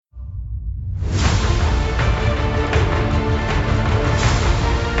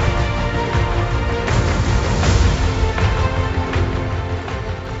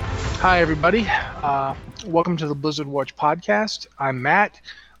Hi, everybody. Welcome to the Blizzard Watch podcast. I'm Matt.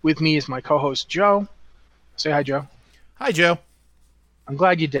 With me is my co-host Joe. Say hi, Joe. Hi, Joe. I'm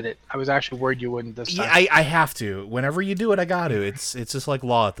glad you did it. I was actually worried you wouldn't this Yeah, time. I have to. Whenever you do it, I got to. It's just like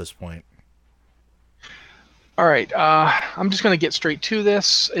law at this point. All right. I'm just going to get straight to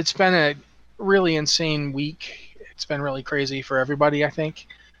this. It's been a really insane week. It's been really crazy for everybody, I think.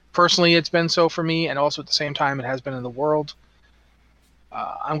 Personally, it's been so for me, and also at the same time, it has been in the world.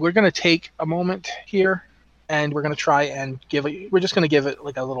 We're going to take a moment here, and we're going to try and we're just going to give it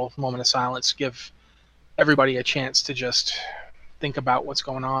like a little moment of silence, give everybody a chance to just think about what's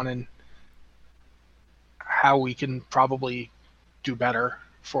going on and how we can probably do better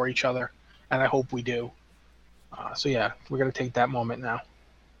for each other. And I hope we do. So yeah, we're going to take that moment now.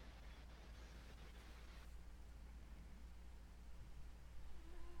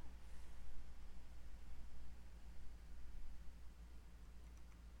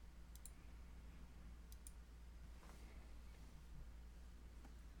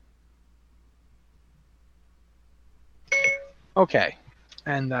 Okay.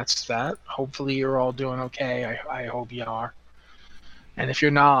 And that's that. Hopefully you're all doing okay. I hope you are. And if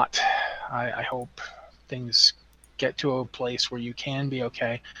you're not, I hope things get to a place where you can be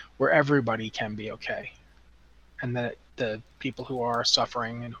okay, where everybody can be okay. And that the people who are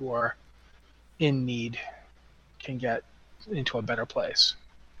suffering and who are in need can get into a better place.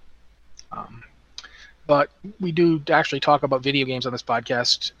 But we do actually talk about video games on this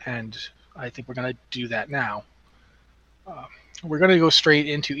podcast, and I think we're going to do that now. We're going to go straight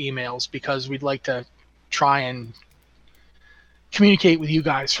into emails because we'd like to try and communicate with you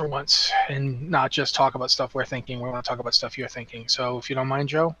guys for once and not just talk about stuff we're thinking. We want to talk about stuff you're thinking. So if you don't mind,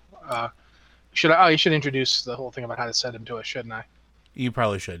 Joe, I should introduce the whole thing about how to send them to us, shouldn't I? You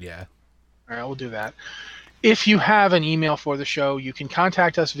probably should, yeah. All right, we'll do that. If you have an email for the show, you can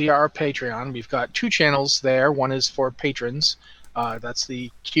contact us via our Patreon. We've got two channels there. One is for patrons. That's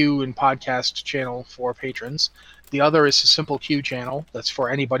the Q and podcast channel for patrons. The other is a simple Q channel. That's for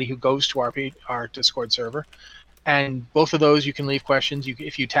anybody who goes to our Discord server. And both of those, you can leave questions.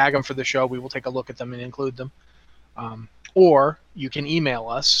 If you tag them for the show, we will take a look at them and include them. Or you can email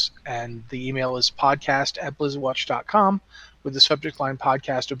us, and the email is podcast@blizzardwatch.com with the subject line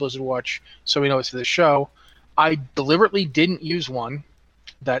podcast or Blizzard Watch, so we know it's for the show. I deliberately didn't use one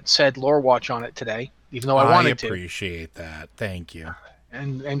that said Lore Watch on it today, even though I wanted to. I appreciate that. Thank you.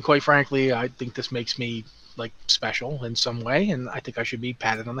 And quite frankly, I think this makes me like special in some way, and I think I should be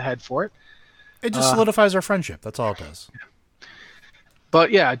patted on the head for it. It just solidifies our friendship. That's all it does.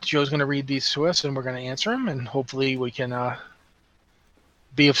 But yeah, Joe's going to read these to us, and we're going to answer them, and hopefully we can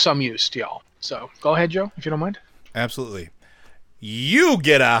be of some use to y'all. So go ahead, Joe, if you don't mind. Absolutely. You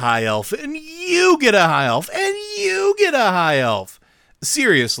get a high elf, and you get a high elf, and you get a high elf.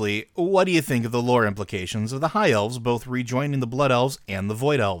 Seriously, what do you think of the lore implications of the High Elves both rejoining the Blood Elves and the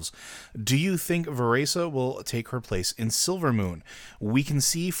Void Elves? Do you think Veresa will take her place in Silvermoon? We can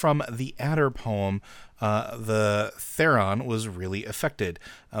see from the Adder poem the Theron was really affected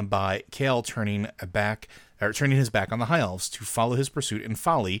by Chaol turning his back on the High Elves to follow his pursuit in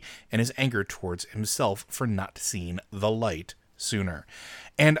folly and his anger towards himself for not seeing the light sooner.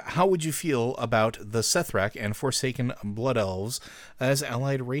 And how would you feel about the Sethrak and Forsaken Blood Elves as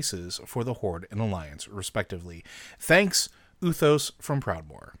allied races for the Horde and Alliance, respectively? Thanks, Uthos from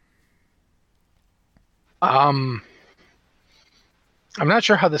Proudmoore. I'm not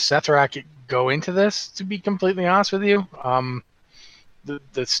sure how the Sethrak go into this, to be completely honest with you.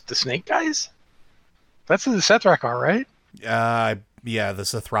 The snake guys? That's who the Sethrak are, right? Yeah, the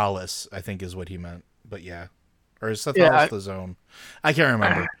Sethralis, I think is what he meant. But yeah. Or is Sethralis the zone? I can't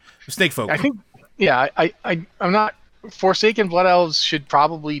remember. Snake folk. I think, yeah, I'm not... Forsaken Blood Elves should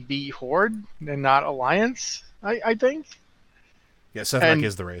probably be Horde and not Alliance, I think. Yeah, Sethrak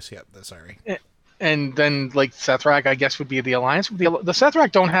is the race. Yeah, sorry. And then, like, Sethrak, I guess, would be the Alliance. The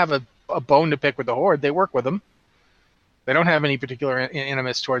Sethrak don't have a bone to pick with the Horde. They work with them. They don't have any particular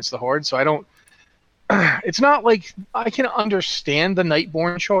animus towards the Horde, so I don't... It's not like... I can understand the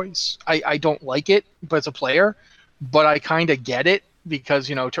Nightborn choice. I don't like it, but as a player, but I kind of get it, because,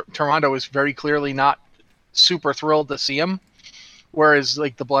 you know, Toronto is very clearly not super thrilled to see him, whereas,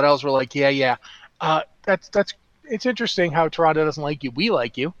 like, the Blood Elves were like, yeah. That's it's interesting how Toronto doesn't like you. We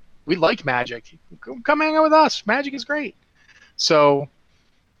like you. We like Magic. Come hang out with us. Magic is great. So,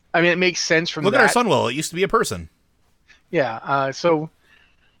 I mean, it makes sense from Look at our Sunwell. It used to be a person. Yeah. So,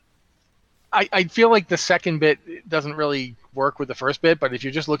 I feel like the second bit doesn't really work with the first bit, but if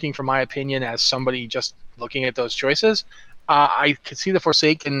you're just looking for my opinion as somebody just looking at those choices, I could see the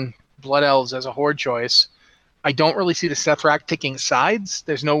Forsaken Blood Elves as a Horde choice, I don't really see the Sethrak taking sides.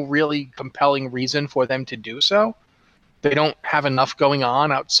 There's no really compelling reason for them to do so. They don't have enough going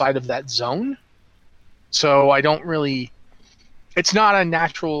on outside of that zone. So I don't really... It's not a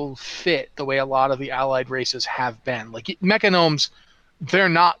natural fit the way a lot of the allied races have been. Like, Mechanomes, they're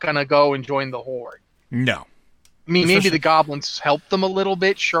not going to go and join the Horde. No. I mean, maybe the goblins help them a little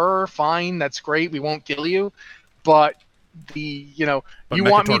bit. Sure, fine, that's great. We won't kill you. But you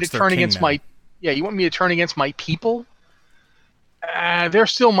want me to turn against my... Yeah, you want me to turn against my people? They're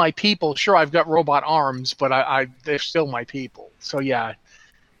still my people. Sure, I've got robot arms, but they're still my people. So yeah,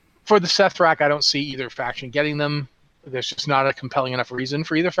 for the Sethrak, I don't see either faction getting them. There's just not a compelling enough reason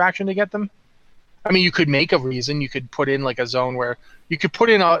for either faction to get them. I mean, you could make a reason. You could put in like a zone where you could put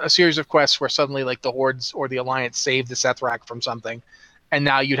in a series of quests where suddenly like the Hordes or the Alliance save the Sethrak from something, and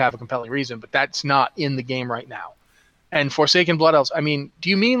now you'd have a compelling reason. But that's not in the game right now. And Forsaken Blood Elves, I mean, do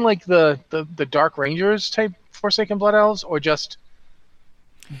you mean like the Dark Rangers type Forsaken Blood Elves, or just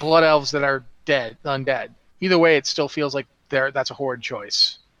Blood Elves that are undead? Either way, it still feels like that's a Horde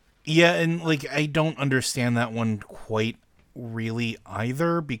choice. Yeah, and like I don't understand that one quite really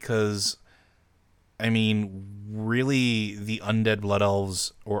either, because I mean, really the undead Blood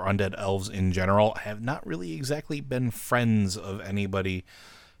Elves or undead elves in general have not really exactly been friends of anybody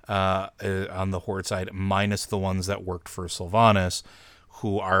on the Horde side, minus the ones that worked for Sylvanas,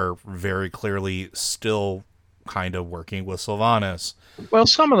 who are very clearly still kind of working with Sylvanas. Well,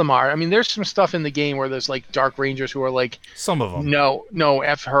 some of them are. I mean, there's some stuff in the game where there's like Dark Rangers who are like, some of them, no,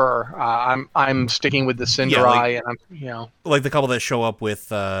 F her. I'm sticking with the Cinderai, and I'm like the couple that show up with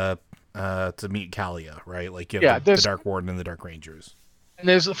to meet Kalia, right? Like the Dark Warden and the Dark Rangers. And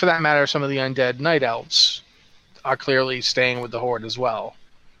there's, for that matter, some of the undead Night Elves are clearly staying with the Horde as well.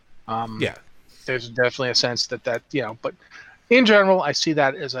 There's definitely a sense that but in general, I see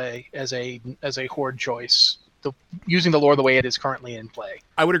that as a Horde choice. Using the lore the way it is currently in play.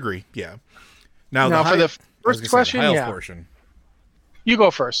 I would agree. Yeah. Now for the first question, portion. You go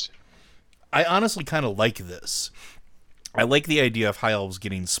first. I honestly kind of like this. I like the idea of High Elves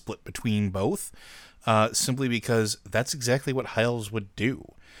getting split between both, simply because that's exactly what High Elves would do.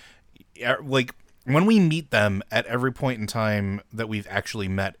 Like, when we meet them at every point in time that we've actually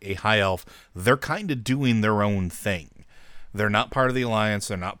met a High Elf, they're kind of doing their own thing. They're not part of the Alliance.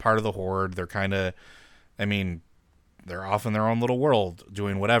 They're not part of the Horde. They're kind of... I mean, they're off in their own little world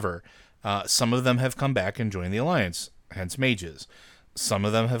doing whatever. Some of them have come back and joined the Alliance, hence mages. Some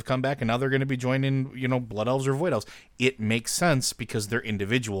of them have come back and now they're going to be joining, Blood Elves or Void Elves. It makes sense because they're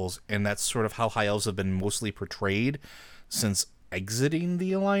individuals, and that's sort of how High Elves have been mostly portrayed since exiting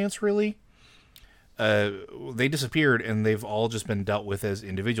the Alliance, really. They disappeared, and they've all just been dealt with as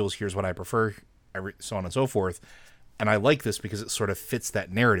individuals. Here's what I prefer, so on and so forth. And I like this because it sort of fits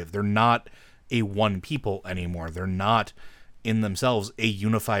that narrative. They're not a one people anymore. They're not in themselves a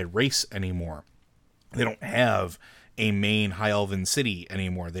unified race anymore. They don't have a main High Elven city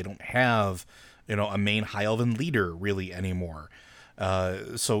anymore. They don't have, a main High Elven leader really anymore.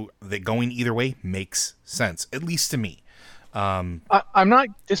 So that going either way makes sense, at least to me. I'm not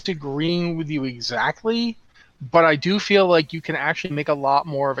disagreeing with you exactly, but I do feel like you can actually make a lot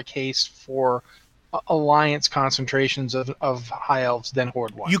more of a case for Alliance concentrations of High Elves than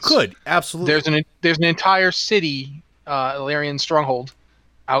Horde ones. You could, absolutely. There's an entire city, Ilarian Stronghold,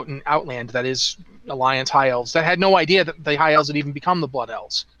 out in Outland that is Alliance High Elves that had no idea that the High Elves had even become the Blood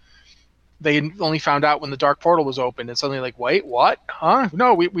Elves. They only found out when the Dark Portal was opened, and suddenly like, wait, what? Huh?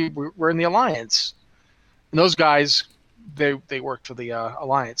 No, we're in the Alliance. And those guys, they worked for the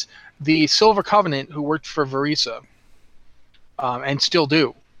Alliance. The Silver Covenant, who worked for Verisa, and still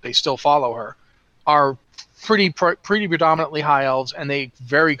do, they still follow her, are pretty predominantly High Elves, and they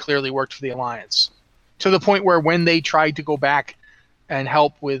very clearly worked for the Alliance. To the point where when they tried to go back and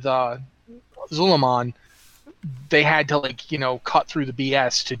help with Zul'Aman, they had to cut through the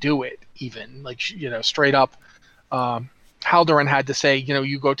BS to do it. Even straight up, Haldoran had to say,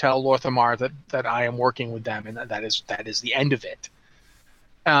 you go tell Lor'themar that I am working with them, and that is the end of it.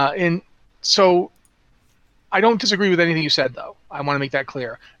 And so I don't disagree with anything you said, though. I want to make that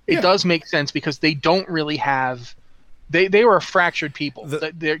clear. It does make sense because they don't really have... They were a fractured people.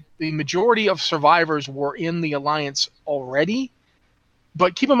 The majority of survivors were in the Alliance already.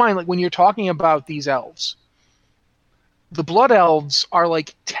 But keep in mind, when you're talking about these elves, the Blood Elves are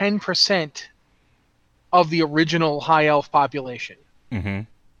 10% of the original High Elf population. Mm-hmm.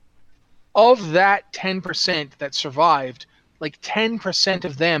 Of that 10% that survived, 10%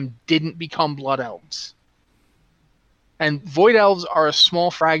 of them didn't become Blood Elves. And Void Elves are a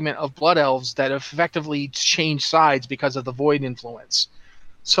small fragment of Blood Elves that effectively change sides because of the Void influence.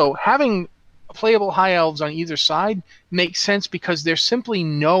 So having playable high elves on either side makes sense because there's simply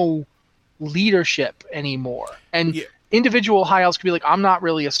no leadership anymore. And Yeah. individual high elves could be like, I'm not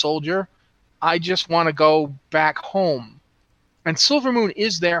really a soldier. I just want to go back home. And Silvermoon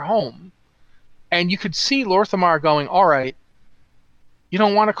is their home. And you could see Lorthamar going, all right, you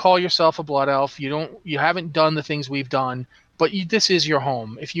don't want to call yourself a blood elf. You haven't done the things we've done, but this is your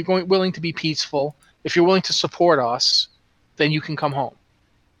home. If you're willing to be peaceful, if you're willing to support us, then you can come home.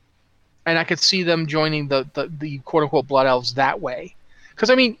 And I could see them joining the quote unquote blood elves that way. Because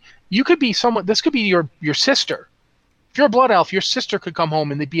I mean, you could be someone. This could be your sister. If you're a blood elf, your sister could come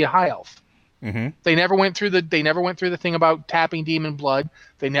home and they'd be a high elf. Mm-hmm. They never went through the thing about tapping demon blood.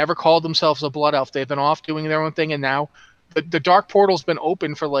 They never called themselves a blood elf. They've been off doing their own thing, and now the dark portal's been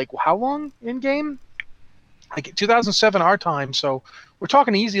open for like how long in game? Like 2007 our time. So we're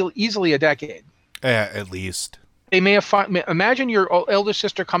talking easily a decade. At least. They may have imagine your elder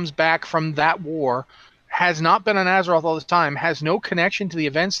sister comes back from that war, has not been on Azeroth all this time, has no connection to the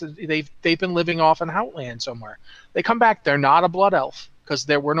events that they've been living off in Outland somewhere. They come back, they're not a blood elf because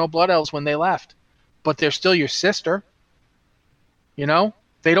there were no blood elves when they left, but they're still your sister. You know,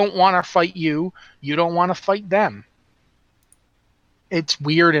 they don't want to fight you. You don't want to fight them. It's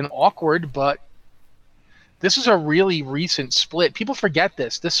weird and awkward, but this is a really recent split. People forget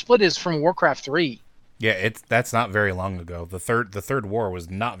this. This split is from Warcraft 3. Yeah, that's not very long ago. The third war was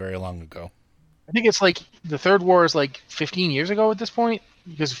not very long ago. I think it's like the third war is like 15 years ago at this point,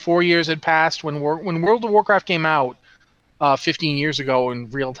 because 4 years had passed when World of Warcraft came out 15 years ago in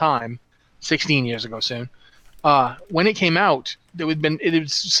real time, 16 years ago soon. When it came out, it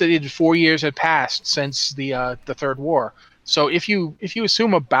had said 4 years had passed since the third war. So if you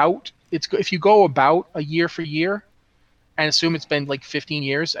assume if you go about a year for year and assume it's been like 15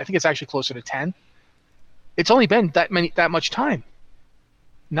 years, I think it's actually closer to 10. It's only been that much time.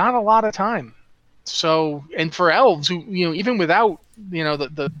 Not a lot of time. So, and for elves who, even without,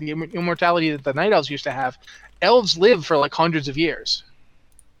 the immortality that the night elves used to have, elves live for like hundreds of years,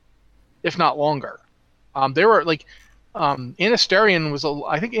 if not longer. There were like, Anasterion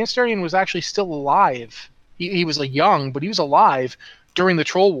I think Anasterion was actually still alive. He was like young, but he was alive during the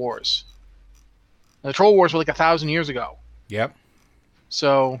Troll Wars. The Troll Wars were like 1,000 years ago. Yep.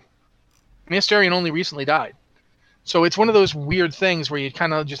 So, Anasterion only recently died. So it's one of those weird things where you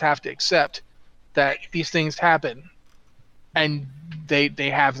kind of just have to accept that these things happen, and they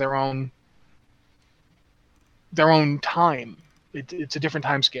have their own time. It's a different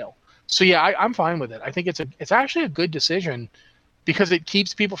time scale. So yeah, I'm fine with it. I think it's actually a good decision because it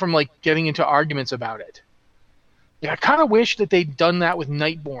keeps people from like getting into arguments about it. Yeah, I kind of wish that they'd done that with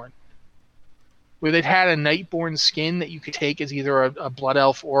Nightborn, where they'd had a Nightborn skin that you could take as either a blood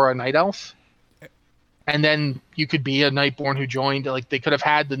elf or a night elf. And then you could be a Nightborn who joined, like they could have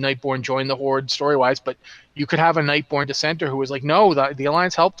had the Nightborn join the Horde story-wise, but you could have a Nightborn dissenter who was like, no, the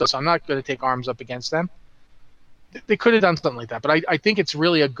Alliance helped us. I'm not going to take arms up against them. They could have done something like that, but I think it's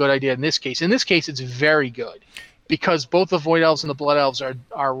really a good idea in this case. In this case, it's very good because both the Void Elves and the Blood Elves are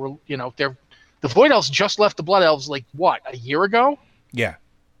the Void Elves just left the Blood Elves like what, a year ago? Yeah.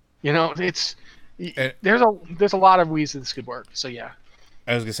 There's a lot of ways that this could work. So yeah.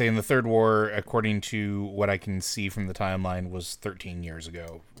 I was going to say, in the third war, according to what I can see from the timeline, was 13 years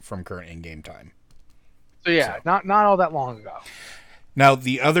ago from current in-game time. So yeah, not all that long ago. Now,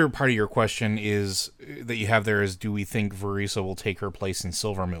 the other part of your question that you have there is, do we think Vereesa will take her place in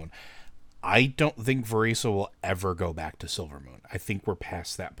Silvermoon? I don't think Vereesa will ever go back to Silvermoon. I think we're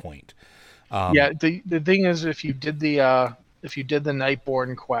past that point. Yeah, the thing is, if you did the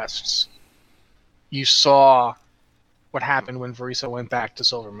Nightborn quests, you saw what happened when Vereesa went back to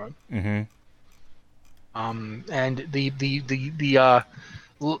Silvermoon. Mm-hmm. And the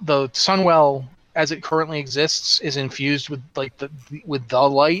Sunwell as it currently exists is infused with like with the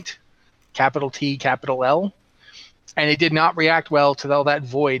light, capital T, capital L, and it did not react well to all that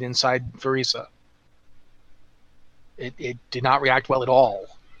void inside Vereesa. It did not react well at all,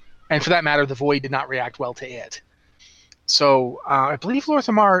 and for that matter, the void did not react well to it. So I believe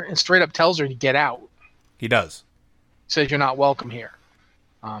Lorthamar straight up tells her to get out. He does. Says you're not welcome here.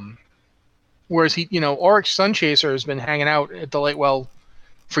 Whereas Oryx Sunchaser has been hanging out at the Lightwell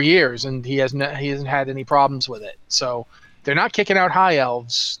for years, and he hasn't had any problems with it. So they're not kicking out high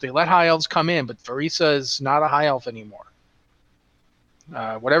elves. They let high elves come in, but Vereesa is not a high elf anymore.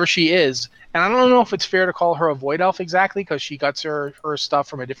 Whatever she is, and I don't know if it's fair to call her a void elf exactly because she gets her stuff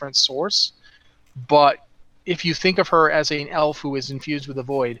from a different source. But if you think of her as an elf who is infused with the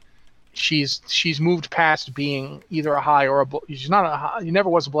void, she's moved past being either a high or she's not a high. She never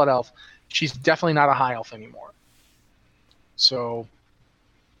was a blood elf. She's definitely not a high elf anymore. So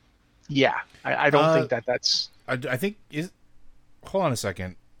Yeah, I don't think that's. I think is. Hold on a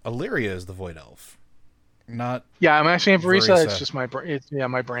second. Illyria is the Void Elf, not. Yeah, I'm actually saying Varisa. It's Verisa. just my brain. Yeah,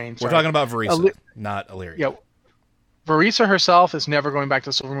 my brain. We're Sorry. talking about Verisa, not Illyria. Yeah, Varisa herself is never going back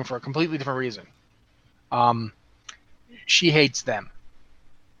to Silvermoon for a completely different reason. She hates them.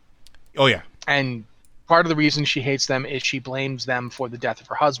 Oh yeah. And part of the reason she hates them is she blames them for the death of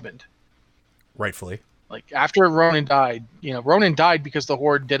her husband. Rightfully. Like after Ronan died, Ronan died because the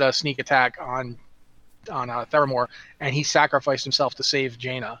Horde did a sneak attack on Theramore, and he sacrificed himself to save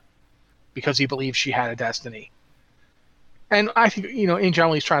Jaina because he believed she had a destiny. And I think, in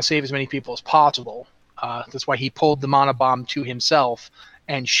general, he's trying to save as many people as possible. That's why he pulled the mana bomb to himself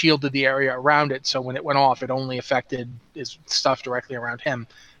and shielded the area around it, so when it went off, it only affected his stuff directly around him.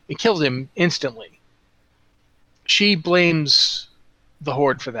 It killed him instantly. She blames the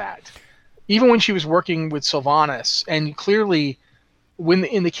Horde for that. Even when she was working with Sylvanas, and clearly,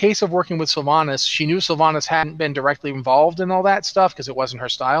 in the case of working with Sylvanas, she knew Sylvanas hadn't been directly involved in all that stuff because it wasn't her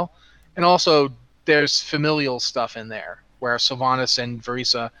style. And also, there's familial stuff in there, where Sylvanas and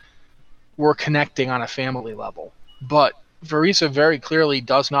Verisa were connecting on a family level. But Verisa very clearly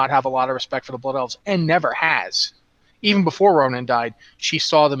does not have a lot of respect for the Blood Elves, and never has. Even before Ronan died, she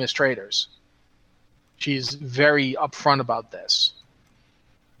saw them as traitors. She's very upfront about this.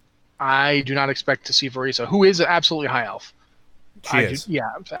 I do not expect to see Verisa, who is absolutely high elf.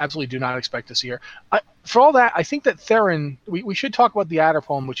 Absolutely do not expect to see her. For all that, I think that Theron, we should talk about the Adder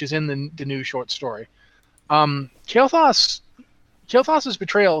poem, which is in the new short story. Kael'thas's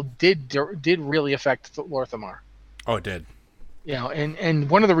betrayal did really affect Lor'themar. Oh, it did. And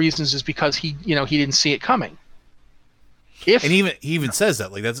one of the reasons is because he didn't see it coming. And he even says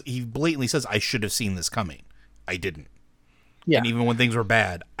that, like, he blatantly says, I should have seen this coming. I didn't. Yeah. And even when things were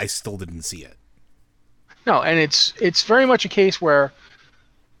bad, I still didn't see it. No, and it's very much a case where,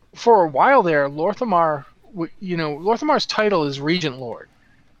 for a while there, Lor'themar's title is Regent Lord.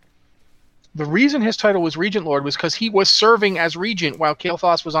 The reason his title was Regent Lord was because he was serving as Regent while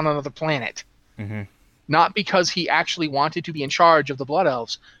Kael'thas was on another planet. Mm-hmm. Not because he actually wanted to be in charge of the Blood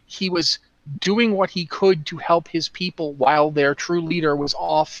Elves. He was doing what he could to help his people while their true leader was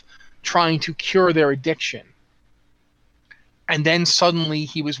off trying to cure their addiction. And then suddenly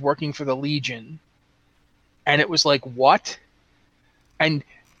he was working for the Legion. And it was like, what? And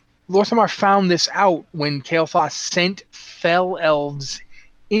Lor'themar found this out when Kael'thas sent Fel Elves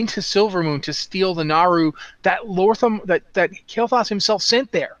into Silvermoon to steal the Naaru that Kael'thas himself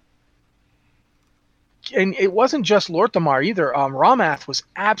sent there. And it wasn't just Lor'themar either. Ramath was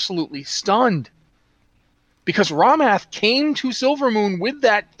absolutely stunned because Ramath came to Silvermoon with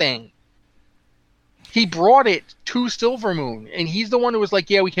that thing. He brought it to Silvermoon, and he's the one who was like,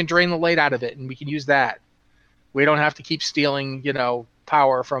 yeah, we can drain the light out of it, and we can use that. We don't have to keep stealing,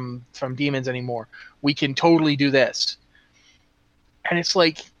 power from demons anymore. We can totally do this. And it's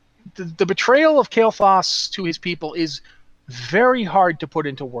like, the betrayal of Kael'thas to his people is very hard to put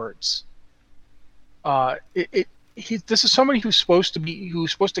into words. This is somebody who's supposed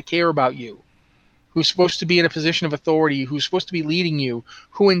to care about you, who's supposed to be in a position of authority, who's supposed to be leading you,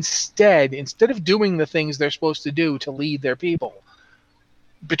 who instead of doing the things they're supposed to do to lead their people,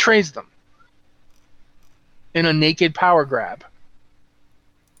 betrays them in a naked power grab.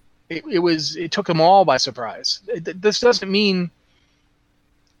 It took them all by surprise. This doesn't mean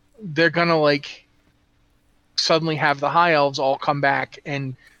they're gonna suddenly have the High Elves all come back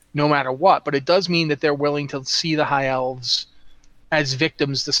and no matter what, but it does mean that they're willing to see the High Elves as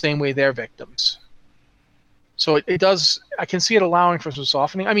victims the same way they're victims. So it does. I can see it allowing for some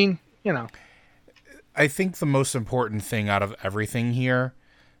softening. I mean, I think the most important thing out of everything here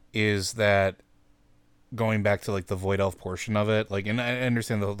is that, going back to the Void Elf portion of it, and I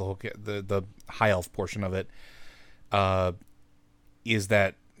understand the High Elf portion of it, is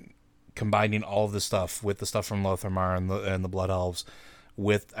that combining all of this stuff with the stuff from Lor'themar and the Blood Elves,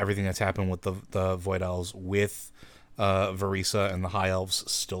 with everything that's happened with the Void Elves, with Verisa and the High Elves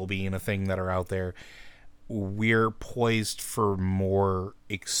still being a thing that are out there, we're poised for more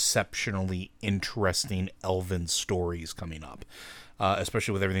exceptionally interesting elven stories coming up,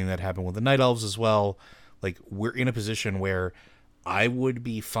 especially with everything that happened with the Night Elves as well. We're in a position where I would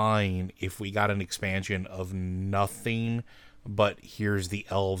be fine if we got an expansion of nothing but here's the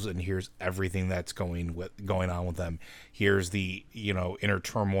elves and here's everything that's going on with them. Here's the inner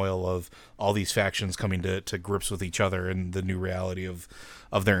turmoil of all these factions coming to grips with each other and the new reality of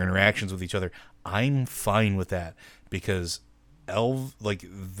their interactions with each other. I'm fine with that because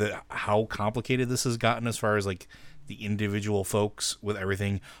how complicated this has gotten as far as the individual folks with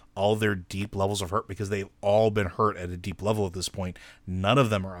everything, all their deep levels of hurt, because they've all been hurt at a deep level at this point. None of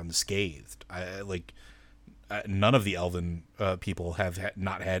them are unscathed. None of the elven people have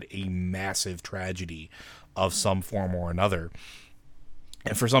not had a massive tragedy of some form or another.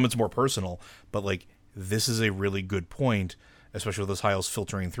 And for some, it's more personal. But like, this is a really good point, especially with those high elves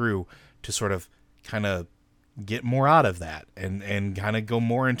filtering through, to sort of kind of get more out of that and kind of go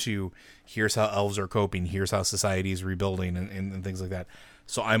more into, here's how elves are coping, here's how society is rebuilding, and things like that.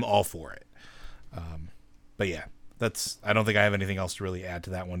 So I'm all for it. But yeah, I don't think I have anything else to really add to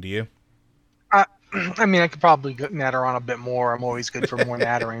that one. Do you? I mean, I could probably natter on a bit more. I'm always good for more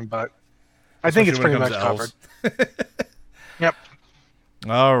nattering, but I think it's pretty much covered. Yep.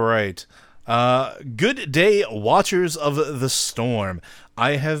 All right. Good day, Watchers of the Storm.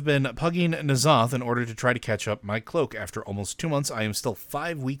 I have been pugging N'Zoth in order to try to catch up my cloak. After almost 2 months, I am still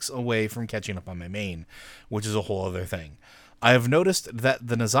 5 weeks away from catching up on my main, which is a whole other thing. I have noticed that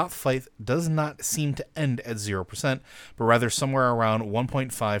the N'Zoth fight does not seem to end at 0%, but rather somewhere around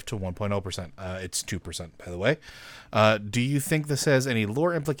 1.5 to 1.0%. It's 2%, by the way. Do you think this has any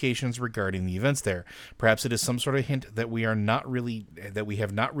lore implications regarding the events there? Perhaps it is some sort of hint that we have not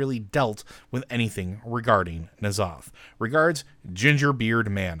really dealt with anything regarding N'Zoth. Regards, Gingerbeard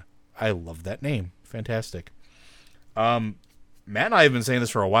Man. I love that name. Fantastic. Matt and I have been saying this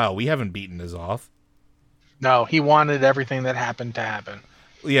for a while. We haven't beaten N'Zoth. No, he wanted everything that happened to happen.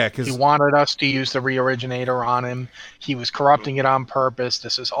 Yeah, because he wanted us to use the reoriginator on him. He was corrupting it on purpose.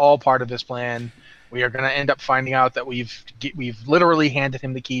 This is all part of his plan. We are going to end up finding out that we've literally handed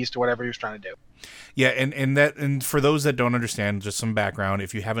him the keys to whatever he was trying to do. Yeah, and for those that don't understand, just some background.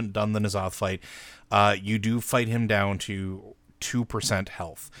 If you haven't done the N'Zoth fight, you do fight him down to 2%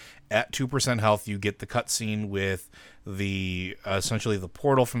 health. At 2% health, you get the cutscene with the essentially the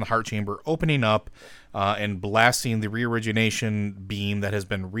portal from the heart chamber opening up and blasting the reorigination beam that has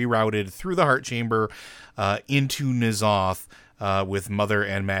been rerouted through the heart chamber into N'Zoth, with Mother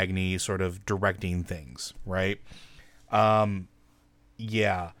and Magni sort of directing things, right?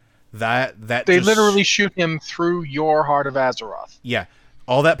 Yeah, that they literally shoot him through your Heart of Azeroth. Yeah.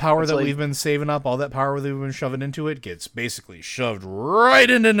 All that power that we've been saving up, all that power that we've been shoving into it, gets basically shoved right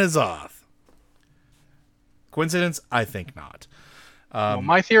into N'Zoth. Coincidence? I think not. Well,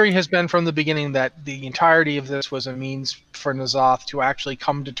 my theory has been from the beginning that the entirety of this was a means for N'Zoth to actually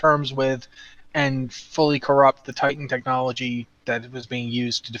come to terms with and fully corrupt the Titan technology that was being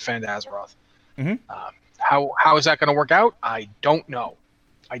used to defend Azeroth. Mm-hmm. How is that going to work out? I don't know.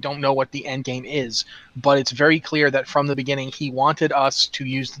 I don't know what the end game is, but it's very clear that from the beginning he wanted us to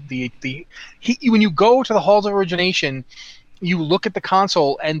use when you go to the Halls of Origination, you look at the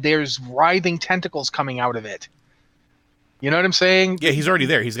console and there's writhing tentacles coming out of it. You know what I'm saying? Yeah, he's already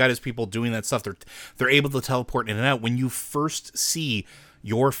there. He's got his people doing that stuff. They're able to teleport in and out. When you first see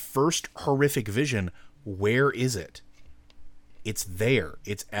your first horrific vision, where is it? It's there.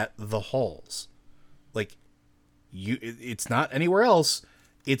 It's at the halls. Like, it's not anywhere else.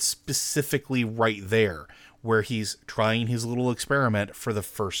 It's specifically right there where he's trying his little experiment for the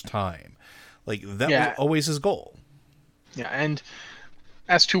first time. Like, that was always his goal. Yeah, and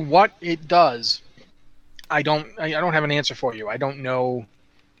as to what it does, I don't have an answer for you. I don't know.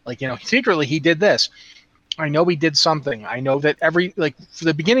 Like, secretly he did this. I know he did something. I know that from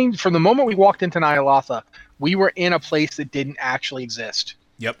the beginning, from the moment we walked into Ny'alotha, we were in a place that didn't actually exist.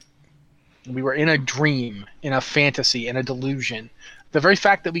 Yep. We were in a dream, in a fantasy, in a delusion. The very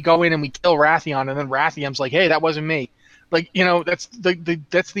fact that we go in and we kill Wrathion, and then Rathion's like, "Hey, that wasn't me." Like, that's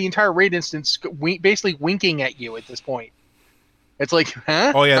the entire raid instance basically winking at you at this point. It's like,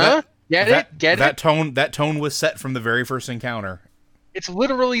 huh? Oh yeah, huh? Get it? That tone was set from the very first encounter. It's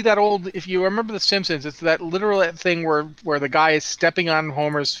literally that old. If you remember The Simpsons, it's that literal thing where the guy is stepping on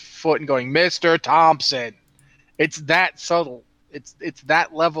Homer's foot and going, "Mr. Thompson." It's that subtle. It's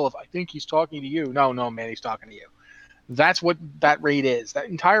that level of, I think he's talking to you. No, man, he's talking to you. That's what that raid is. That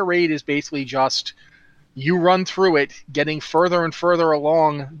entire raid is basically just you run through it, getting further and further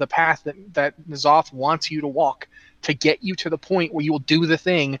along the path that N'Zoth wants you to walk to get you to the point where you will do the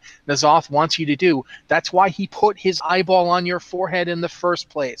thing N'Zoth wants you to do. That's why he put his eyeball on your forehead in the first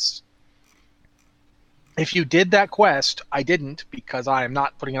place. If you did that quest, I didn't, because I am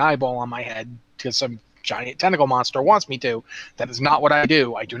not putting an eyeball on my head because some giant tentacle monster wants me to. That is not what I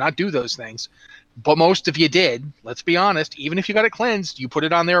do. I do not do those things. But most of you did. Let's be honest. Even if you got it cleansed, you put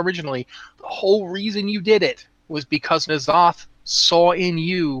it on there originally. The whole reason you did it was because N'Zoth saw in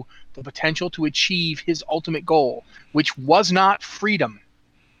you the potential to achieve his ultimate goal, which was not freedom.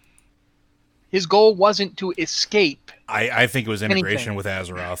 His goal wasn't to escape. I think it was integration anything with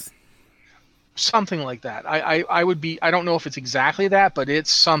Azeroth. Something like that. I would be. I don't know if it's exactly that, but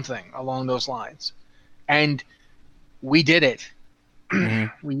it's something along those lines. And we did it. Hmm.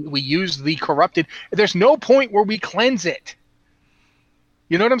 We used the corrupted. There's no point where we cleanse it.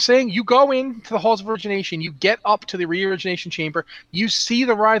 You know what I'm saying? You go into the halls of origination, you get up to the re-origination chamber, you see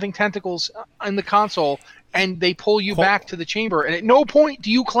the writhing tentacles in the console, and they pull you back to the chamber. And at no point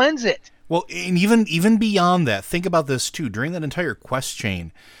do you cleanse it. Well, and even beyond that, think about this too. During that entire quest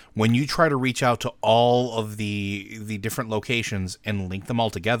chain, when you try to reach out to all of the different locations and link them all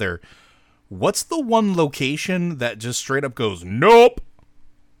together, what's the one location that just straight up goes, nope?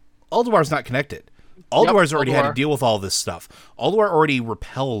 Ulduar's not connected. Ulduar's already had to deal with all this stuff. Ulduar already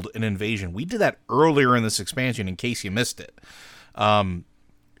repelled an invasion. We did that earlier in this expansion, in case you missed it. And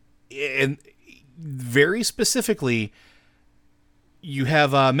very specifically, you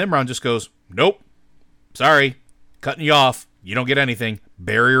have Mimron just goes, nope, sorry, cutting you off. You don't get anything.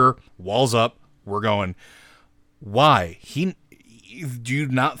 Barrier, walls up, we're going. Why? Do you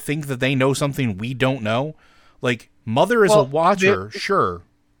not think that they know something we don't know? Like, Mother is a watcher, sure,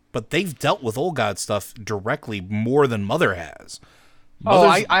 but they've dealt with Old God stuff directly more than Mother has.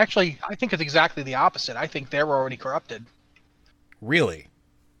 I think it's exactly the opposite. I think they're already corrupted. Really?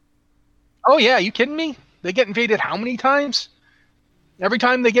 Oh yeah, you kidding me? They get invaded how many times? Every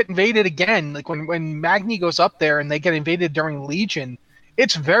time they get invaded again, like when Magni goes up there and they get invaded during Legion,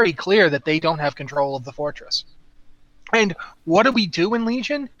 it's very clear that they don't have control of the fortress. And what do we do in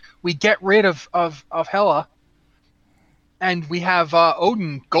Legion? We get rid of Hela, and we have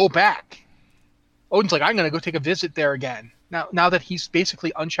Odin go back. Odin's like, I'm going to go take a visit there again. Now that he's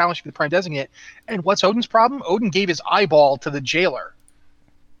basically unchallenged for the Prime Designate. And what's Odin's problem? Odin gave his eyeball to the jailer.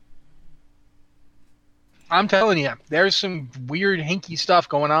 I'm telling you, there's some weird hinky stuff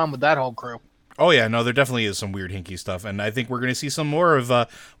going on with that whole crew. Oh yeah, no, there definitely is some weird hinky stuff, and I think we're going to see some more of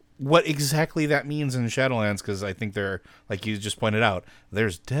what exactly that means in Shadowlands, because I think there, like you just pointed out,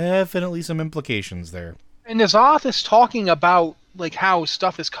 there's definitely some implications there. And N'Zoth is talking about like how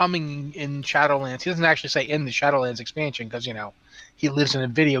stuff is coming in Shadowlands. He doesn't actually say in the Shadowlands expansion because, you know, he lives in a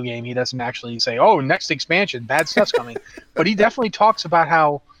video game. He doesn't actually say, oh, next expansion, bad stuff's coming. But he definitely talks about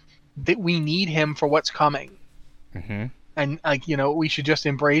how that we need him for what's coming. Mm-hmm. And, like, you know, we should just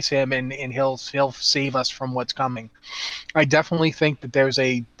embrace him and he'll save us from what's coming. I definitely think that there's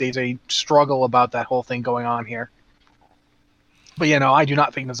a struggle about that whole thing going on here. But, you know, I do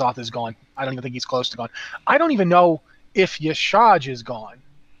not think N'Zoth is gone. I don't even think he's close to gone. I don't even know if Y'Shaj is gone.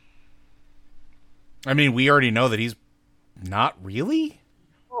 I mean, we already know that he's not really.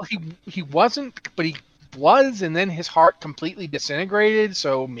 Well, he wasn't, but he was, and then his heart completely disintegrated,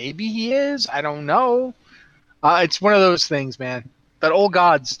 so maybe he is. I don't know. It's one of those things, man. But old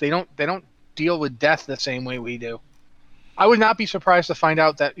gods, they don't deal with death the same way we do. I would not be surprised to find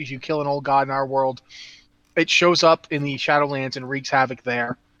out that if you kill an old god in our world, it shows up in the Shadowlands and wreaks havoc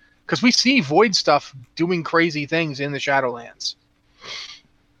there. Because we see Void stuff doing crazy things in the Shadowlands.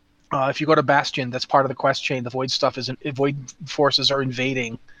 If you go to Bastion, that's part of the quest chain. The Void forces are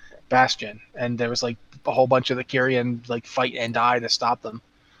invading Bastion, and there was like a whole bunch of the Kyrian like fight and die to stop them.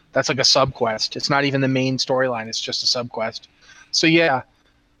 That's like a sub-quest. It's not even the main storyline. It's just a sub-quest. So yeah,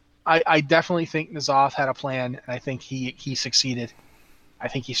 I definitely think N'Zoth had a plan, and I think he succeeded. I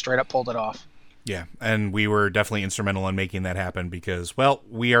think he straight up pulled it off. Yeah, and we were definitely instrumental in making that happen because, well,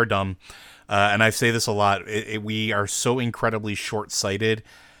 we are dumb. And I say this a lot. We are so incredibly short-sighted.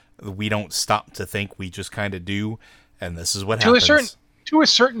 We don't stop to think. We just kind of do. And this is what happens. To a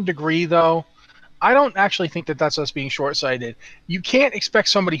certain degree, though, I don't actually think that that's us being short-sighted. You can't expect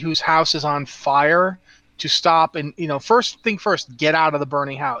somebody whose house is on fire to stop and, you know, first thing first, get out of the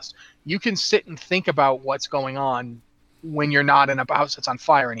burning house. You can sit and think about what's going on when you're not in a house that's on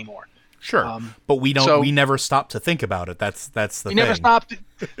fire anymore. Sure, but we don't. We never stop to think about it. That's the thing. We never stopped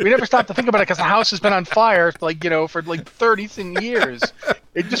to think about it because the house has been on fire, like, you know, for like 30 years.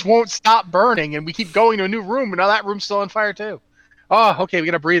 It just won't stop burning, and we keep going to a new room, and now that room's still on fire too. Oh, okay, we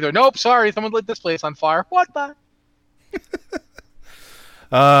got a breather. Nope, sorry, someone lit this place on fire. What the?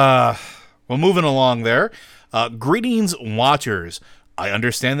 Well, moving along there. Greetings, Watchers. I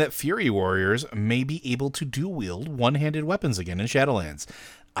understand that Fury Warriors may be able to dual-wield one-handed weapons again in Shadowlands.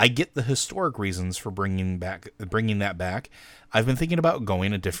 I get the historic reasons for bringing that back. I've been thinking about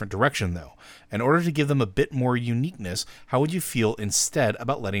going a different direction, though. In order to give them a bit more uniqueness, how would you feel instead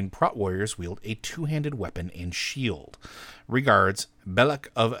about letting Prot Warriors wield a two-handed weapon and shield? Regards, Belek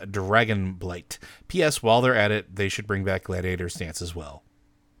of Dragonblight. P.S. While they're at it, they should bring back Gladiator Stance as well.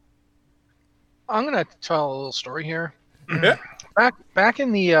 I'm going to tell a little story here. Back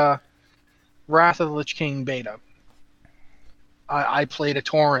in the Wrath of the Lich King beta, I played a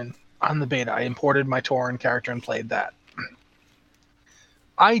Tauren on the beta. I imported my Tauren character and played that.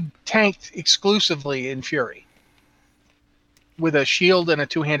 I tanked exclusively in Fury with a shield and a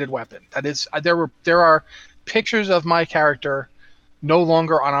two-handed weapon. That is, there are pictures of my character no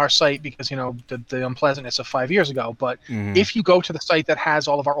longer on our site because the unpleasantness of 5 years ago. But if you go to the site that has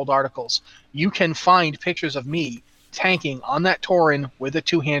all of our old articles, you can find pictures of me tanking on that Tauren with a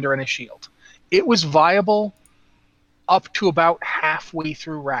two-hander and a shield. It was viable up to about halfway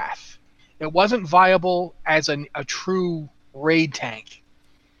through Wrath. It wasn't viable as a true raid tank,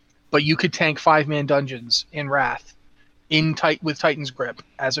 but you could tank 5-man dungeons in Wrath with Titan's Grip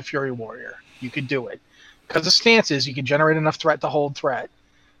as a Fury Warrior. You could do it. Because of stances, you could generate enough threat to hold threat.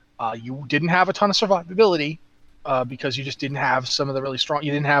 You didn't have a ton of survivability because you just didn't have some of the really strong...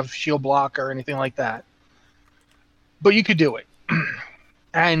 You didn't have shield block or anything like that. But you could do it.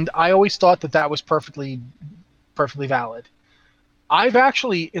 And I always thought that was perfectly valid. I've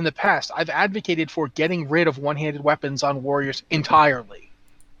actually, in the past, I've advocated for getting rid of one-handed weapons on warriors entirely.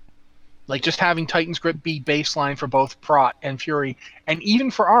 Like just having Titan's Grip be baseline for both Prot and Fury, and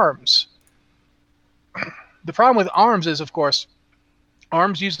even for arms. The problem with arms is, of course,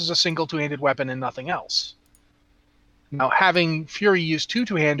 arms uses a single two-handed weapon and nothing else. Now, having Fury use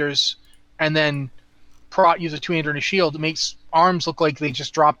two-handers and then Prot use a two-hander and a shield makes arms look like they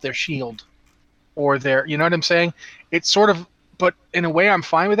just dropped their shield. Or their, you know what I'm saying? It's sort of, but in a way I'm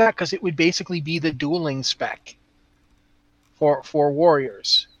fine with that because it would basically be the dueling spec for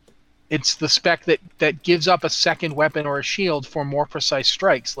warriors. It's the spec that gives up a second weapon or a shield for more precise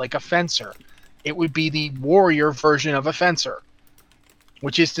strikes, like a fencer. It would be the warrior version of a fencer,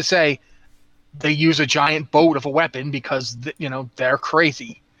 which is to say they use a giant boat of a weapon because, they're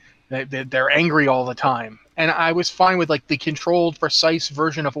crazy. They're angry all the time. And I was fine with like the controlled, precise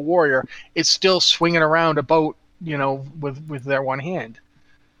version of a warrior. It's still swinging around a boat, with their one hand.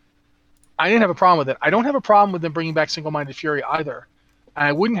 I didn't have a problem with it. I don't have a problem with them bringing back Single-Minded Fury either.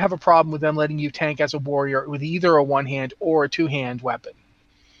 I wouldn't have a problem with them letting you tank as a warrior with either a one-hand or a two-hand weapon.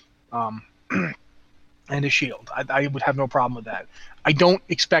 And a shield. I would have no problem with that. I don't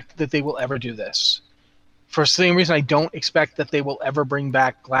expect that they will ever do this. For the same reason, I don't expect that they will ever bring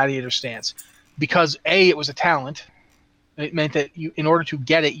back Gladiator Stance. Because, A, it was a talent. It meant that in order to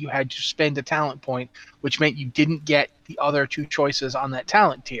get it, you had to spend a talent point, which meant you didn't get the other two choices on that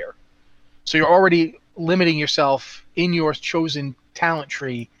talent tier. So you're already limiting yourself in your chosen talent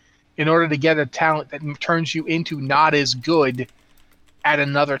tree in order to get a talent that turns you into not as good at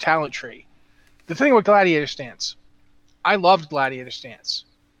another talent tree. The thing with Gladiator Stance, I loved Gladiator Stance.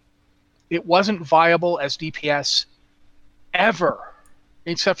 It wasn't viable as DPS ever,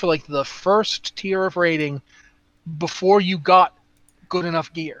 except for like the first tier of raiding before you got good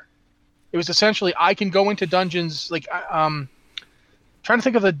enough gear. It was essentially, I can go into dungeons, like, trying to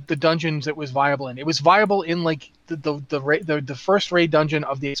think of the dungeons it was viable in. It was viable in like the first raid dungeon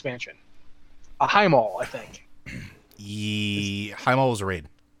of the expansion. A Heimall, I think. Heimall was a raid.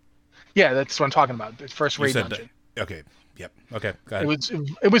 Yeah, that's what I'm talking about. The first raid dungeon. Okay. Yep. Okay. Go ahead.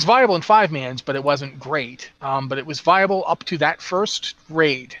 It was viable in 5-mans, but it wasn't great. But it was viable up to that first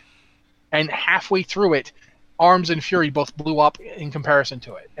raid, and halfway through it, Arms and Fury both blew up in comparison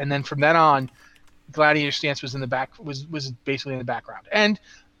to it. And then from then on, Gladiator Stance was was basically in the background, and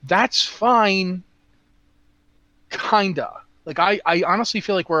that's fine. Kinda. Like I honestly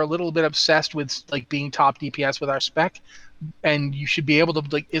feel like we're a little bit obsessed with like being top DPS with our spec. And you should be able to,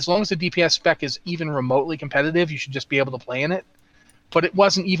 like, as long as the DPS spec is even remotely competitive, you should just be able to play in it. But it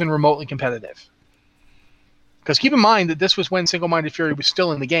wasn't even remotely competitive. Because keep in mind that this was when Single-Minded Fury was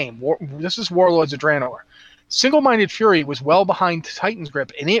still in the game. This is Warlords of Draenor. Single-Minded Fury was well behind Titan's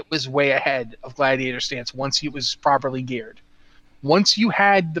Grip, and it was way ahead of Gladiator Stance once it was properly geared. Once you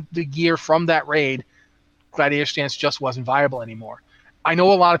had the gear from that raid, Gladiator Stance just wasn't viable anymore. I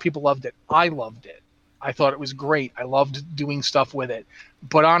know a lot of people loved it. I loved it. I thought it was great. I loved doing stuff with it.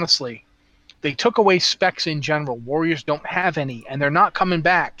 But honestly, they took away specs in general. Warriors don't have any, and they're not coming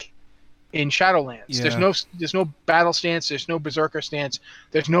back in Shadowlands. Yeah. There's no battle stance, there's no berserker stance,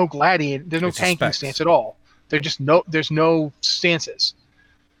 there's no gladiator, there's no tanking stance at all. There's no stances.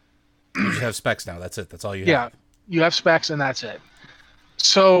 You just have specs now. That's it. That's all you have. Yeah, you have specs and that's it.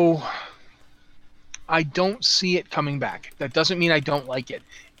 So I don't see it coming back. That doesn't mean I don't like it.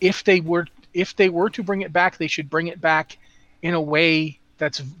 If they were to bring it back, they should bring it back in a way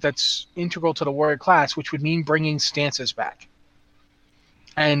that's integral to the warrior class, which would mean bringing stances back.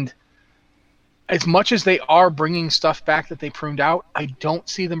 And as much as they are bringing stuff back that they pruned out, I don't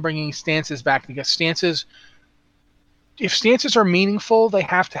see them bringing stances back, because if stances are meaningful, they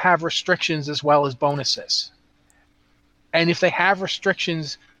have to have restrictions as well as bonuses. And if they have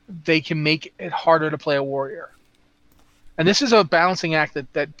restrictions they can make it harder to play a warrior. And this is a balancing act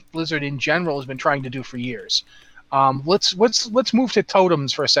that Blizzard in general has been trying to do for years. Let's move to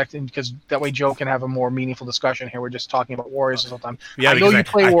totems for a second, because that way Joe can have a more meaningful discussion here. We're just talking about warriors all the time. Yeah, I know you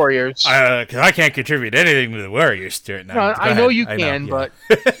play warriors. Because I can't contribute anything to the warriors. No, I know you can, but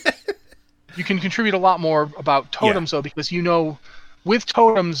you can contribute a lot more about totems, though, because with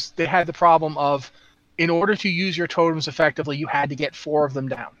totems, they had the problem of, in order to use your totems effectively, you had to get 4 of them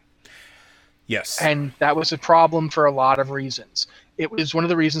down. Yes. And that was a problem for a lot of reasons. It was one of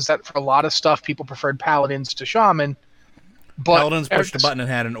the reasons that for a lot of stuff, people preferred paladins to shaman. But paladins pushed a button and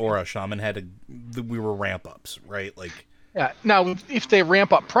had an aura. Shaman we were ramp ups, right? Yeah. Now, if they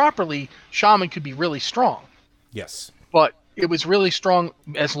ramp up properly, shaman could be really strong. Yes. But it was really strong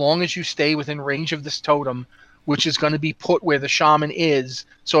as long as you stay within range of this totem, which is going to be put where the shaman is.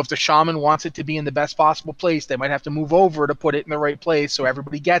 So if the shaman wants it to be in the best possible place, they might have to move over to put it in the right place so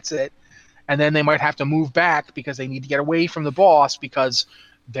everybody gets it. And then they might have to move back because they need to get away from the boss because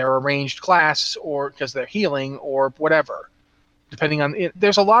they're a ranged class or because they're healing or whatever. Depending on it,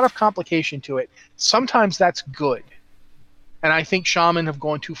 there's a lot of complication to it. Sometimes that's good. And I think shaman have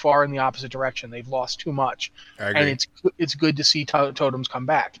gone too far in the opposite direction. They've lost too much. I agree. And it's good to see totems come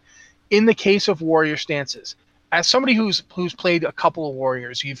back. In the case of warrior stances, as somebody who's played a couple of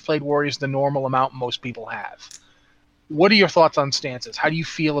warriors, you've played warriors the normal amount most people have. What are your thoughts on stances? How do you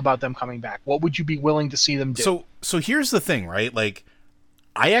feel about them coming back? What would you be willing to see them do? So here's the thing, right?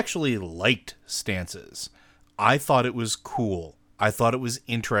 I actually liked stances. I thought it was cool. I thought it was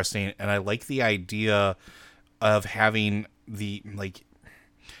interesting, and I like the idea of having the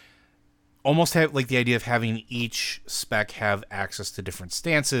the idea of having each spec have access to different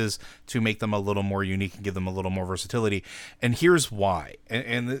stances to make them a little more unique and give them a little more versatility. And here's why.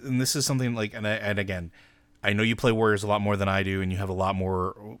 And this is something and again, I know you play warriors a lot more than I do, and you have a lot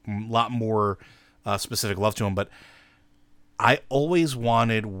more specific love to them, but I always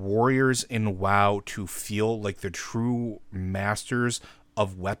wanted warriors in WoW to feel like the true masters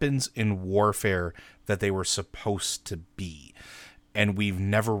of weapons in warfare that they were supposed to be. And we've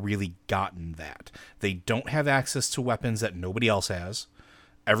never really gotten that. They don't have access to weapons that nobody else has.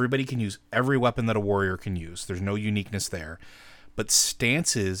 Everybody can use every weapon that a warrior can use. There's no uniqueness there. But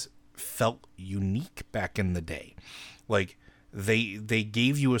stances felt unique back in the day. They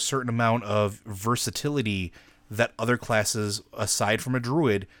gave you a certain amount of versatility that other classes, aside from a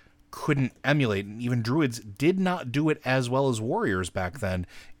druid, couldn't emulate. And even druids did not do it as well as warriors back then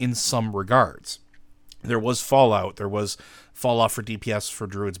in some regards. There was Fallout. There was Fallout for DPS for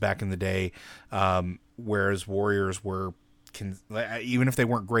druids back in the day, whereas warriors were, even if they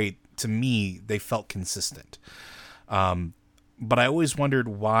weren't great, to me, they felt consistent. But I always wondered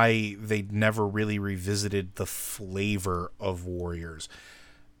why they never really revisited the flavor of warriors.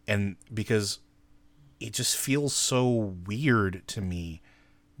 And because it just feels so weird to me.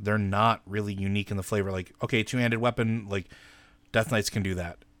 They're not really unique in the flavor. Okay, two-handed weapon, Death Knights can do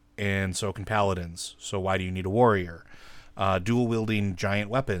that. And so can Paladins. So why do you need a warrior? Dual-wielding giant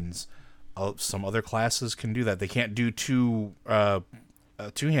weapons. Some other classes can do that. They can't do two-handers,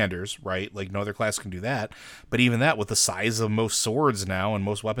 right? No other class can do that. But even that, with the size of most swords now and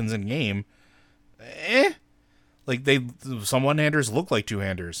most weapons in game, some one-handers look like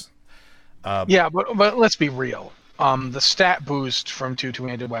two-handers. Yeah, but let's be real. The stat boost from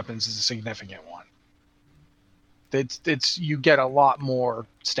two-handed weapons is a significant one. It's you get a lot more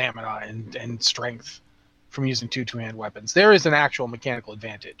stamina and strength from using two-handed weapons. There is an actual mechanical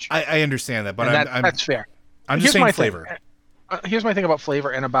advantage. I understand that, but that's fair. I'm just saying flavor. Here's my thing about flavor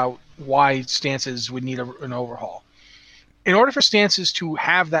and about why stances would need an overhaul. In order for stances to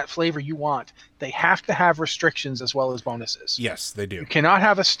have that flavor you want, they have to have restrictions as well as bonuses. Yes, they do. You cannot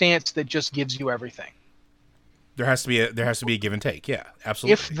have a stance that just gives you everything. There has to be a give and take. Yeah,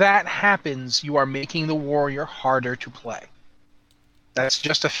 absolutely. If that happens, you are making the warrior harder to play. That's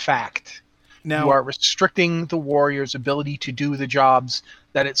just a fact. Now, you are restricting the warrior's ability to do the jobs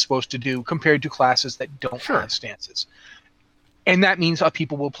that it's supposed to do compared to classes that don't have stances. And that means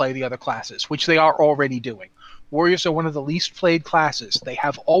people will play the other classes, which they are already doing. Warriors are one of the least played classes. They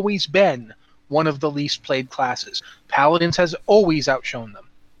have always been one of the least played classes. Paladins has always outshone them.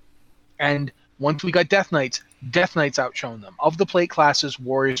 And once we got Death Knights outshone them. Of the plate classes,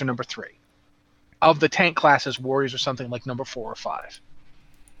 warriors are number 3. Of the tank classes, warriors are something like number 4 or 5.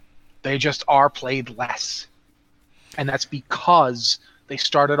 They just are played less. And that's because they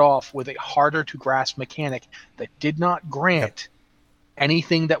started off with a harder to grasp mechanic that did not grant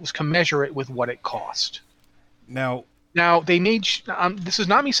anything that was commensurate with what it cost. Now, Now they made. This is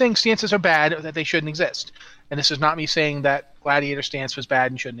not me saying stances are bad or that they shouldn't exist, and this is not me saying that gladiator stance was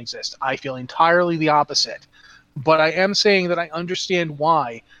bad and shouldn't exist. I feel entirely the opposite. But I am saying that I understand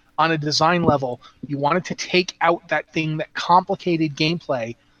why, on a design level, you wanted to take out that thing that complicated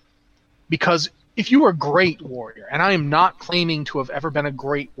gameplay. Because if you were a great warrior, and I am not claiming to have ever been a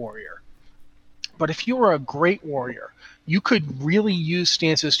great warrior, but if you were a great warrior, you could really use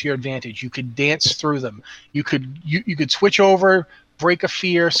stances to your advantage. You could dance through them. You could switch over, break a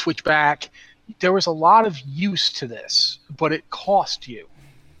fear, switch back. There was a lot of use to this, but it cost you.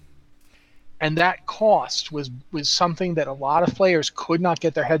 And that cost was something that a lot of players could not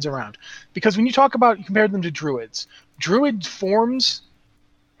get their heads around. Because when you talk about, you compare them to druids, druid forms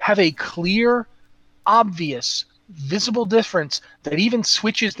have a clear, obvious, visible difference that even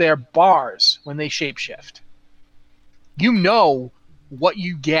switches their bars when they shapeshift. You know what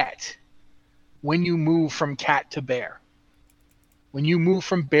you get when you move from cat to bear. When you move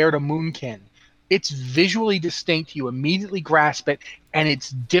from bear to moonkin, it's visually distinct. You immediately grasp it, and it's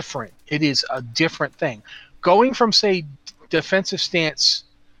different. It is a different thing. Going from, say, defensive stance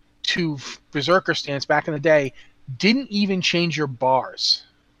to berserker stance back in the day didn't even change your bars.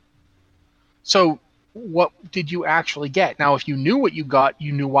 So what did you actually get? Now, if you knew what you got,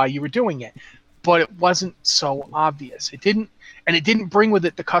 you knew why you were doing it, but it wasn't so obvious. It didn't bring with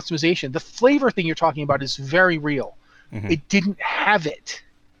it the customization. The flavor thing you're talking about is very real. Mm-hmm. It didn't have it.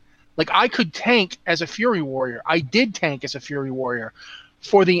 Like, I could tank as a Fury Warrior. I did tank as a Fury Warrior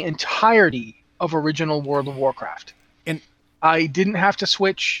for the entirety of original World of Warcraft. And I didn't have to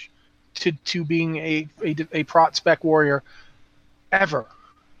switch to being a prot spec warrior ever.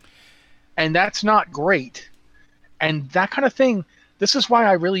 And that's not great. And that kind of thing, this is why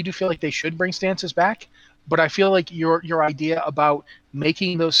I really do feel like they should bring stances back. But I feel like your idea about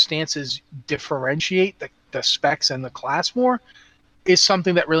making those stances differentiate the specs and the class more is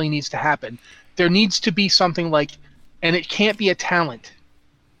something that really needs to happen. There needs to be something like, and it can't be a talent.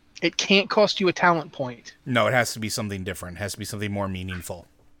 It can't cost you a talent point. No, it has to be something different. It has to be something more meaningful.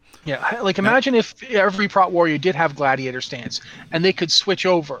 Yeah, like imagine if every prot warrior did have gladiator stance, and they could switch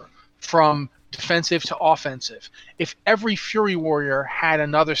over from defensive to offensive. If every Fury Warrior had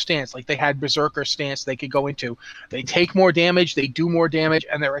another stance, like they had Berserker stance they could go into, they take more damage, they do more damage,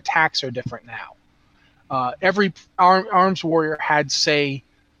 and their attacks are different now. Every Arms Warrior had, say,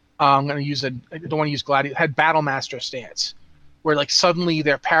 I'm going to use I don't want to use Gladiator, had Battlemaster stance, where like suddenly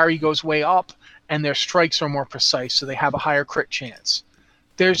their parry goes way up and their strikes are more precise, so they have a higher crit chance.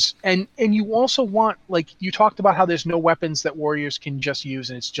 And you also want, like you talked about how there's no weapons that warriors can just use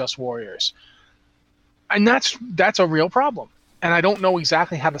and it's just warriors. And that's a real problem. And I don't know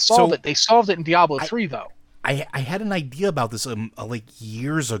exactly how to solve it. They solved it in Diablo 3 though. I had an idea about this like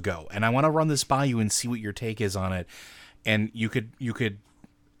years ago, and I want to run this by you and see what your take is on it. And you could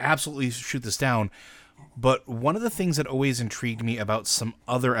absolutely shoot this down. But one of the things that always intrigued me about some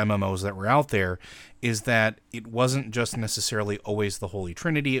other MMOs that were out there is that it wasn't just necessarily always the Holy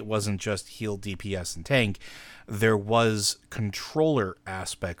Trinity. It wasn't just heal, DPS, and tank. There was controller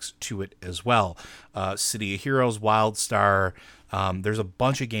aspects to it as well. City of Heroes, WildStar. There's a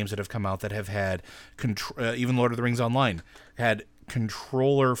bunch of games that have come out that have had, even Lord of the Rings Online, had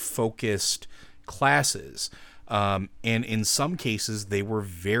controller-focused classes. And in some cases, they were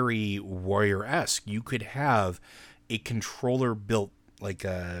very warrior-esque. You could have a controller built, like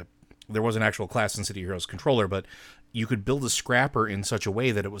there was an actual class in City Heroes controller, but you could build a scrapper in such a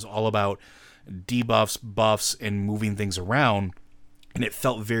way that it was all about debuffs, buffs, and moving things around, and it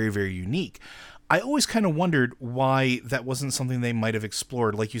felt very, very unique. I always kind of wondered why that wasn't something they might have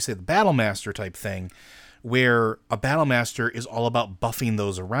explored, like you said, the Battlemaster type thing, where a Battlemaster is all about buffing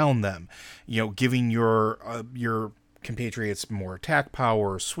those around them, giving your compatriots more attack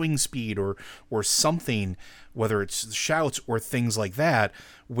power, swing speed, or something, whether it's shouts or things like that,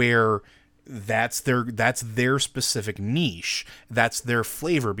 where that's their specific niche, that's their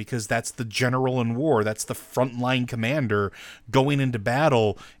flavor, because that's the general in war, that's the frontline commander going into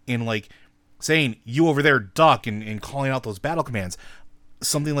battle and like saying, you over there duck, and calling out those battle commands.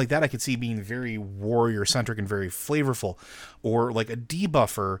 Something like that I could see being very warrior-centric and very flavorful. Or like a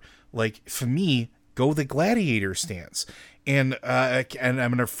debuffer, like for me, go the gladiator stance. And I'm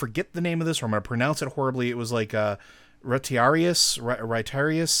going to forget the name of this, or I'm going to pronounce it horribly. It was like Retiarius.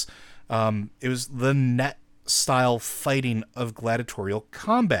 It was the net-style fighting of gladiatorial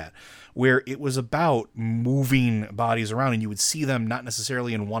combat, where it was about moving bodies around, and you would see them not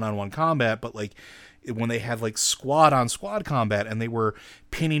necessarily in one-on-one combat, but like when they had like squad on squad combat and they were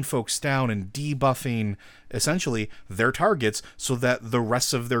pinning folks down and debuffing essentially their targets so that the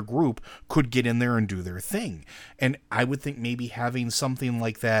rest of their group could get in there and do their thing. And I would think maybe having something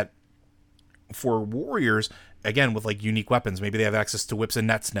like that for warriors, again, with like unique weapons, maybe they have access to whips and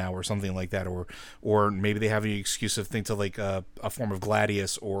nets now or something like that, or maybe they have an exclusive thing to like a form of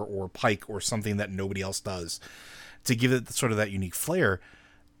gladius or pike or something that nobody else does to give it sort of that unique flair.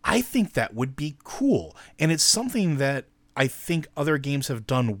 I think that would be cool. And it's something that I think other games have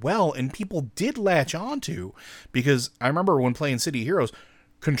done well and people did latch onto, because I remember when playing City Heroes,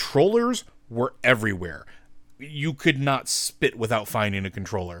 controllers were everywhere. You could not spit without finding a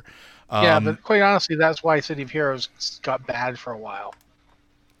controller. Yeah, but quite honestly, that's why City of Heroes got bad for a while.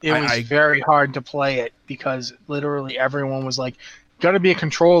 It was very hard to play it because literally everyone was like, got to be a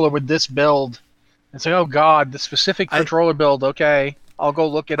controller with this build. It's like, oh god, the specific controller build. Okay, I'll go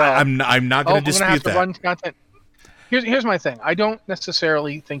look it up. I'm not going to dispute that. Run content. Here's my thing. I don't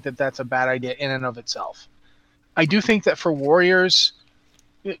necessarily think that that's a bad idea in and of itself. I do think that for warriors,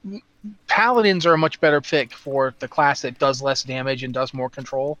 paladins are a much better pick for the class that does less damage and does more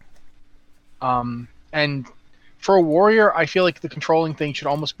control. And for a warrior, I feel like the controlling thing should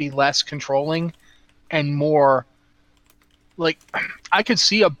almost be less controlling and more like, I could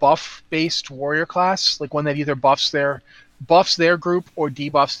see a buff-based warrior class, like one that either buffs their group or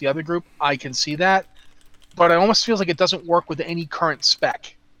debuffs the other group. I can see that, but it almost feels like it doesn't work with any current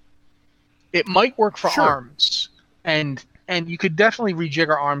spec. It might work for arms, and you could definitely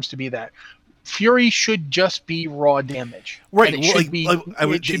rejigger arms to be that. Fury should just be raw damage. Right. It should be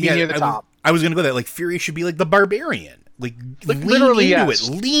near the top. I was going to go there. Like, Fury should be like the barbarian. Like literally,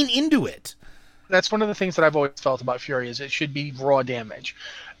 lean into it. That's one of the things that I've always felt about Fury, is it should be raw damage.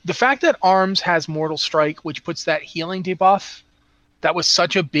 The fact that Arms has Mortal Strike, which puts that healing debuff, that was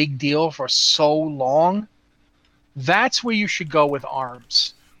such a big deal for so long, that's where you should go with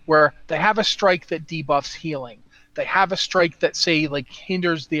Arms, where they have a strike that debuffs healing. They have a strike that, say, like,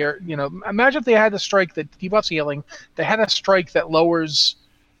 hinders their, imagine if they had a strike that debuffs healing, they had a strike that lowers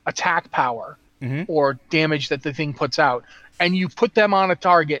attack power or damage that the thing puts out, and you put them on a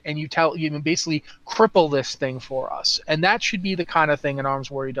target and you basically cripple this thing for us. And that should be the kind of thing an Arms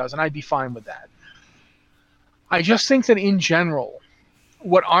Warrior does, and I'd be fine with that. I just think that in general,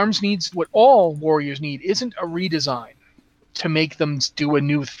 what Arms needs, what all warriors need, isn't a redesign to make them do a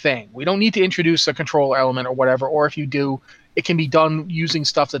new thing. We don't need to introduce a control element or whatever, or if you do, it can be done using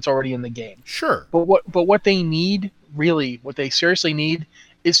stuff that's already in the game. Sure. But what they need, really, what they seriously need,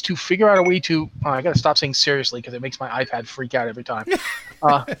 is to figure out a way to... I got to stop saying seriously because it makes my iPad freak out every time.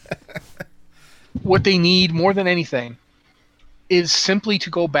 What they need more than anything is simply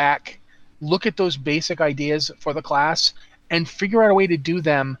to go back, look at those basic ideas for the class, and figure out a way to do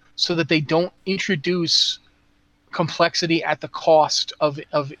them so that they don't introduce complexity at the cost of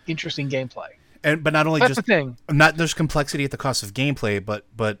interesting gameplay. But not only that's the thing. Not there's complexity at the cost of gameplay,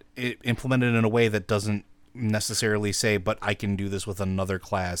 but it implemented in a way that doesn't necessarily say, but I can do this with another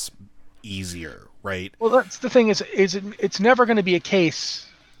class easier, right? Well, that's the thing, is it's never going to be a case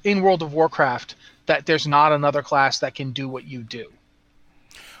in World of Warcraft that there's not another class that can do what you do.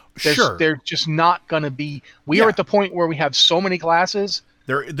 There's just not going to be. We are at the point where we have so many classes.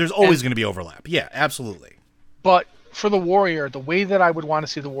 There's always going to be overlap. Yeah, absolutely. But for the warrior, the way that I would want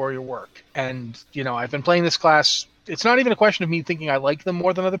to see the warrior work, and I've been playing this class. It's not even a question of me thinking I like them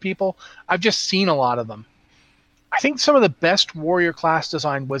more than other people. I've just seen a lot of them. I think some of the best warrior class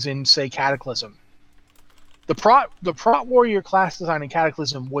design was in, say, Cataclysm. The Prot warrior class design in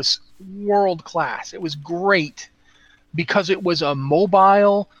Cataclysm was world class. It was great because it was a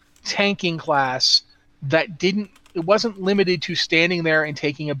mobile tanking class that it wasn't limited to standing there and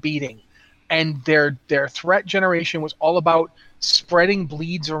taking a beating. And their threat generation was all about spreading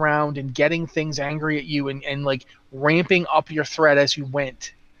bleeds around and getting things angry at you and like ramping up your threat as you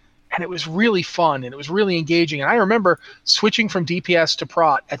went. And it was really fun and it was really engaging. And I remember switching from DPS to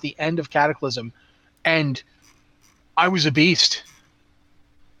Prot at the end of Cataclysm, and I was a beast.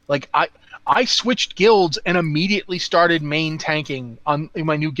 Like I switched guilds and immediately started main tanking in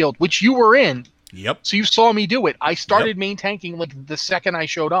my new guild, which you were in. Yep. So you saw me do it. I started main tanking like the second I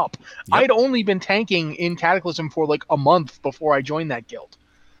showed up. Yep. I'd only been tanking in Cataclysm for like a month before I joined that guild.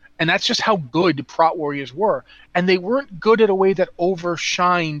 And that's just how good Prot Warriors were. And they weren't good at a way that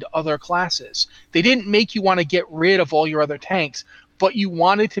overshined other classes. They didn't make you want to get rid of all your other tanks, but you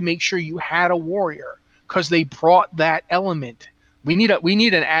wanted to make sure you had a warrior because they brought that element. We need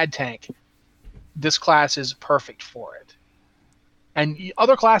an ad tank. This class is perfect for it. And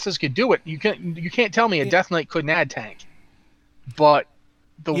other classes could do it. You can't tell me a Death Knight couldn't add tank. But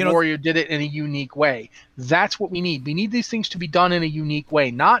the warrior did it in a unique way. That's what we need. We need these things to be done in a unique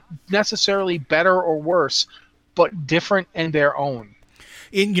way, not necessarily better or worse, but different in their own.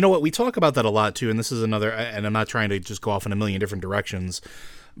 And you know what? We talk about that a lot too, and this is another, and I'm not trying to just go off in a million different directions,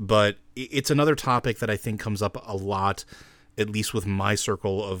 but it's another topic that I think comes up a lot, at least with my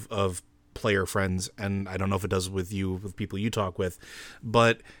circle of player friends, and I don't know if it does with you, with people you talk with,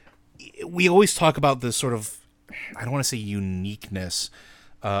 but we always talk about this sort of, I don't want to say uniqueness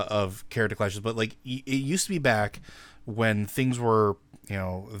of character clashes, but like it used to be back when things were, you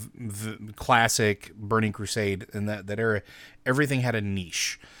know, the classic Burning Crusade in that era, everything had a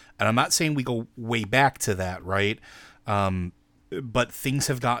niche. And I'm not saying we go way back to that, right? But things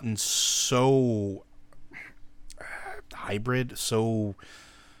have gotten so hybrid,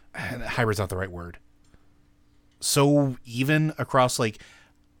 hybrid's not the right word. So even across, like,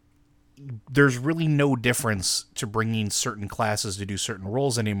 there's really no difference to bringing certain classes to do certain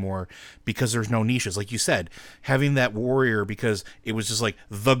roles anymore because there's no niches. Like you said, having that warrior because it was just like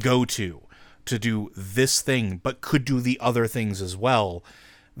the go-to to do this thing, but could do the other things as well.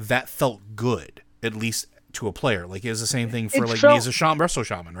 That felt good, at least to a player. Like it was the same thing for me as a Resto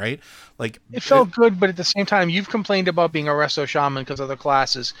Shaman, right? Like it felt good, but at the same time, you've complained about being a Resto Shaman because other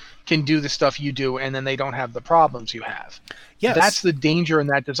classes can do the stuff you do, and then they don't have the problems you have. Yes. That's the danger in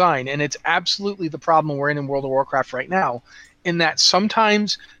that design, and it's absolutely the problem we're in World of Warcraft right now, in that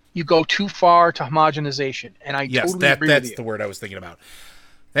sometimes you go too far to homogenization, and I totally agree with you. That's the word I was thinking about.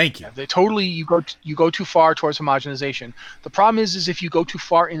 Thank you. You go too far towards homogenization. The problem is if you go too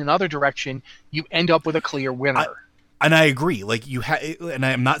far in another direction, you end up with a clear winner. And I agree. Like and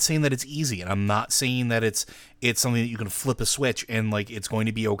I'm not saying that it's easy, and I'm not saying that it's something that you can flip a switch and like it's going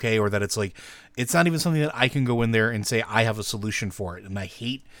to be okay, or that it's like it's not even something that I can go in there and say I have a solution for it. And I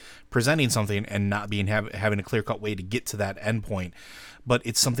hate presenting something and not having a clear-cut way to get to that endpoint. But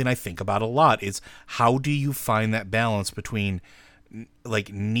it's something I think about a lot. Is how do you find that balance between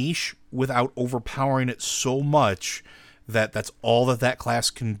like niche without overpowering it so much that that's all that class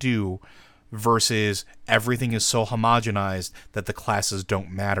can do, versus everything is so homogenized that the classes don't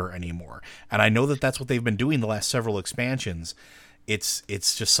matter anymore. And I know that that's what they've been doing the last several expansions. It's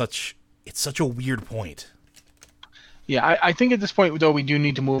just such a weird point. Yeah, I think at this point, though, we do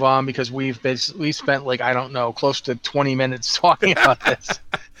need to move on because we spent, like, I don't know, close to 20 minutes talking about this.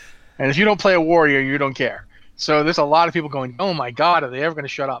 And if you don't play a warrior, you don't care. So there's a lot of people going, oh my God, are they ever going to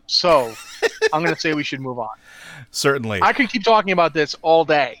shut up? So I'm going to say we should move on. Certainly. I could keep talking about this all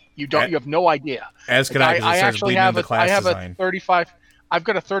day. You have no idea. As can I, because it starts bleeding into class design. I've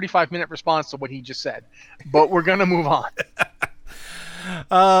got a 35-minute response to what he just said, but we're going to move on.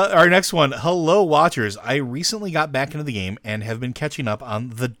 Our next one. Hello, Watchers. I recently got back into the game and have been catching up on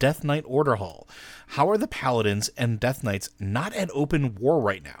the Death Knight Order Hall. How are the Paladins and Death Knights not at open war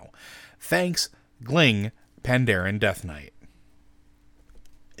right now? Thanks, Gling, Pandaren Death Knight.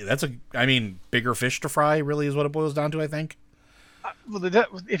 That's bigger fish to fry, really, is what it boils down to, I think. Well,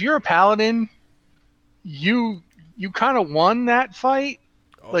 if you're a Paladin, you kind of won that fight.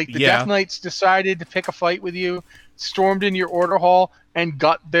 Like, the Death Knights decided to pick a fight with you, stormed into your Order Hall, and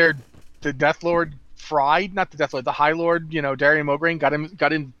got the Death Lord fried. Not the Death Lord, the High Lord, Darian Mograine,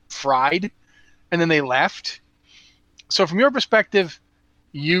 got him fried, and then they left. So from your perspective,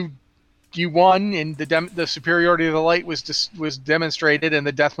 you won, and the superiority of the light was demonstrated, and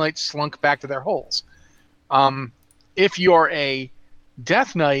the Death Knights slunk back to their holes. If you're a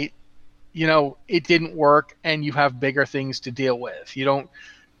Death Knight, it didn't work, and you have bigger things to deal with. You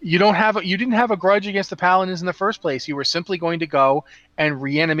didn't have a grudge against the Paladins in the first place. You were simply going to go and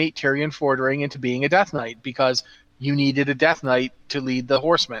reanimate Tyrion Fordring into being a Death Knight because you needed a Death Knight to lead the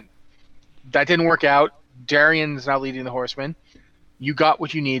Horsemen. That didn't work out. Darian's now leading the Horsemen. You got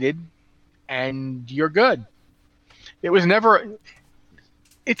what you needed, and you're good. It was never.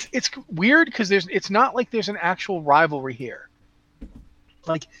 It's weird because it's not like there's an actual rivalry here.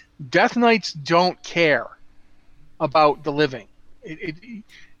 Like, Death Knights don't care about the living.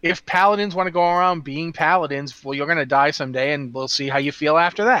 If Paladins want to go around being Paladins, well, you're going to die someday, and we'll see how you feel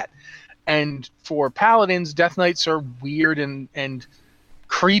after that. And for Paladins, Death Knights are weird and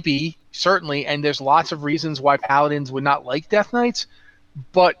creepy, certainly, and there's lots of reasons why Paladins would not like Death Knights,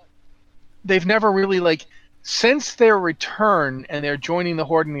 but they've never really, since their return and they're joining the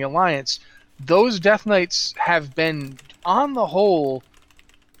Horde and the Alliance, those Death Knights have been, on the whole,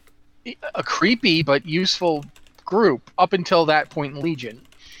 a creepy but useful group up until that point in Legion.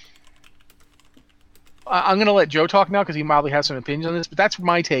 I'm going to let Joe talk now because he probably has some opinions on this, but that's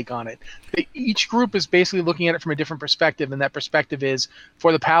my take on it. Each group is basically looking at it from a different perspective, and that perspective is,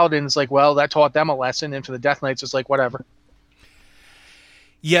 for the Paladins, that taught them a lesson, and for the Death Knights, it's whatever.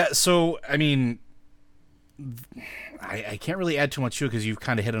 Yeah, so, I mean, I can't really add too much to it because you've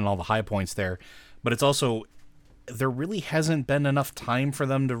kind of hit on all the high points there. But it's also, there really hasn't been enough time for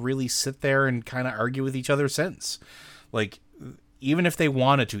them to really sit there and kind of argue with each other since. Like, even if they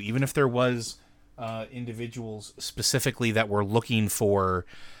wanted to, even if there was individuals specifically that were looking for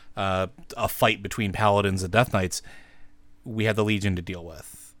a fight between Paladins and Death Knights, we had the Legion to deal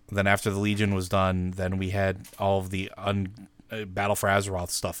with. Then after the Legion was done, then we had all of the Battle for Azeroth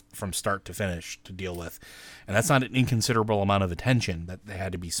stuff from start to finish to deal with. And that's not an inconsiderable amount of attention that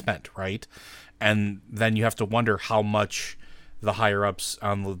had to be spent, right? And then you have to wonder how much the higher-ups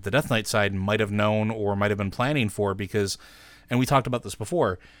on the Death Knight side might have known or might have been planning for, because, and we talked about this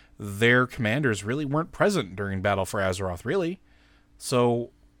before, their commanders really weren't present during Battle for Azeroth, really.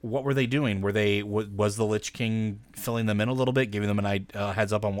 So what were they doing? Was the Lich King filling them in a little bit, giving them a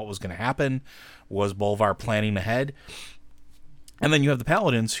heads up on what was going to happen? Was Bolvar planning ahead? And then you have the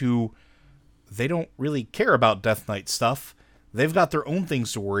Paladins, who they don't really care about Death Knight stuff. They've got their own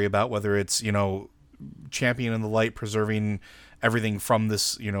things to worry about, whether it's, championing the light, preserving everything from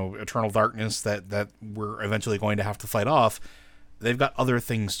this, eternal darkness that we're eventually going to have to fight off. They've got other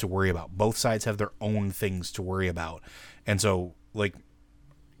things to worry about. Both sides have their own things to worry about. And so,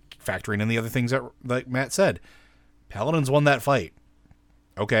 factoring in the other things that, like Matt said, Paladins won that fight.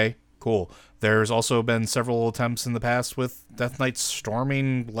 Okay, cool. There's also been several attempts in the past with Death Knights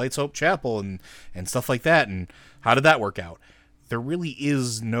storming Light's Hope Chapel and stuff like that. And how did that work out? There really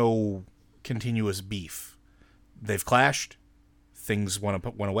is no continuous beef. They've clashed. Things went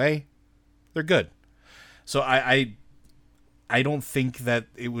away. They're good. So I don't think that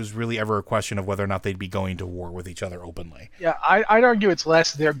it was really ever a question of whether or not they'd be going to war with each other openly. Yeah, I'd argue it's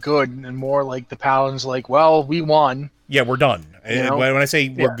less they're good and more like the Paladins well, we won. Yeah, we're done. When I say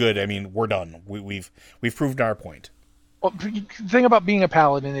we're good, I mean we're done. We've proved our point. Well, the thing about being a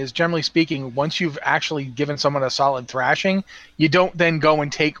Paladin is, generally speaking, once you've actually given someone a solid thrashing, you don't then go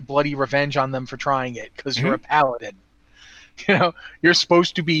and take bloody revenge on them for trying it, because you're a Paladin. You're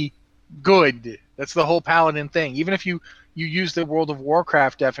supposed to be good. That's the whole Paladin thing. Even if you use the World of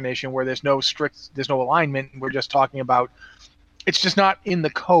Warcraft definition where there's no alignment, and we're just talking about, it's just not in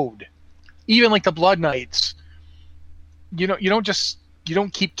the code. Even like the Blood Knights, you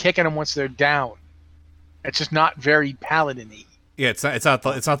don't keep kicking them once they're down. It's just not very Paladin-y. Yeah, it's not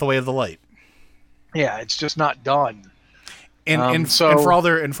the way of the light. Yeah, it's just not done. And for all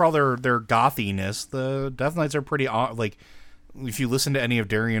their gothiness, the Death Knights are pretty if you listen to any of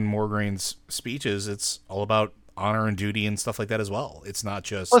Darian Morgraine's speeches, it's all about honor and duty and stuff like that as well. It's not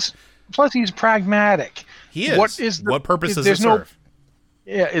just plus he's pragmatic. He is. What purpose does it serve?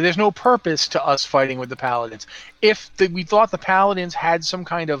 There's no purpose to us fighting with the Paladins. If we thought the Paladins had some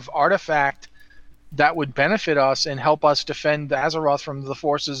kind of artifact that would benefit us and help us defend Azeroth from the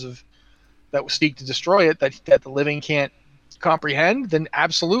forces that seek to destroy it, that the living can't comprehend, then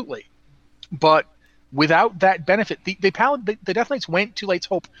absolutely. But without that benefit, the Death Knights went to Light's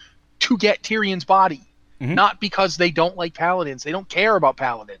Hope to get Tyrion's body, not because they don't like Paladins. They don't care about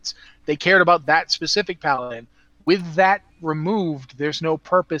Paladins. They cared about that specific Paladin. With that removed, there's no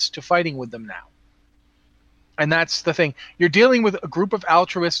purpose to fighting with them now. And that's the thing. You're dealing with a group of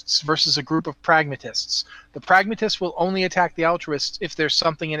altruists versus a group of pragmatists. The pragmatists will only attack the altruists if there's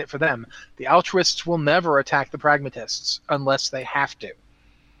something in it for them. The altruists will never attack the pragmatists unless they have to.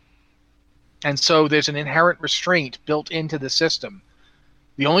 And so there's an inherent restraint built into the system.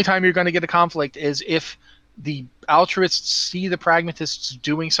 The only time you're going to get a conflict is if the altruists see the pragmatists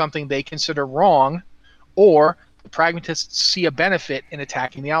doing something they consider wrong, or the pragmatists see a benefit in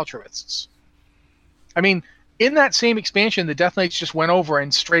attacking the altruists. I mean, in that same expansion, the Death Knights just went over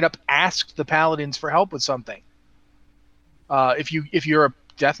and straight up asked the Paladins for help with something. If you're a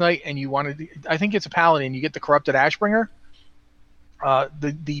Death Knight and you wanted, I think it's a Paladin, you get the Corrupted Ashbringer.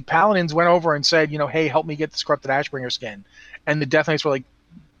 The Paladins went over and said, hey, help me get this Corrupted Ashbringer skin, and the Death Knights were like,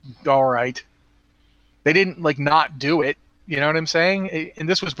 all right. They didn't not do it. You know what I'm saying? And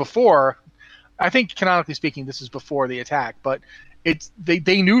this was before. I think canonically speaking, this is before the attack, but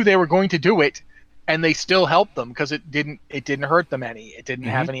they knew they were going to do it. And they still helped them because it didn't hurt them any. It didn't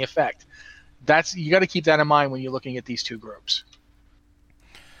have any effect. You got to keep that in mind when you're looking at these two groups.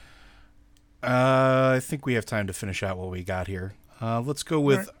 I think we have time to finish out what we got here. Let's go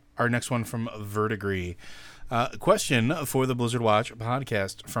with our next one from Verdigree. Question for the Blizzard Watch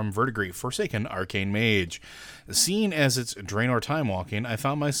podcast from Verdigris, Forsaken Arcane Mage. Seen as it's Draenor time walking, I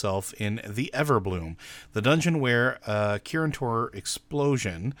found myself in the Everbloom, the dungeon where Kirin Tor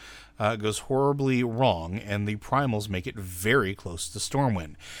explosion goes horribly wrong, and the primals make it very close to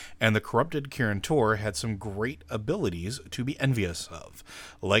Stormwind. And the corrupted Kirin Tor had some great abilities to be envious of,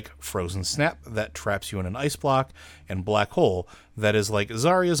 like Frozen Snap that traps you in an ice block, and Black Hole that is like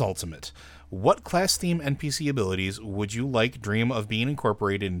Zarya's ultimate. What class theme NPC abilities would you dream of being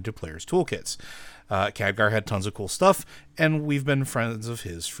incorporated into players' toolkits? Khadgar had tons of cool stuff, and we've been friends of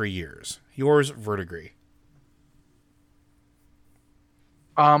his for years. Yours, Verdigris.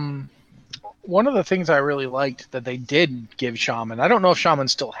 One of the things I really liked that they did give Shaman, I don't know if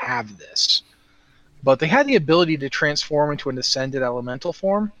Shamans still have this, but they had the ability to transform into an ascended elemental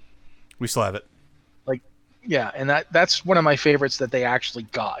form. We still have it. Yeah, and that's one of my favorites that they actually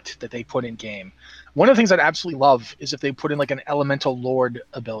got, that they put in game. One of the things I'd absolutely love is if they put in like an elemental lord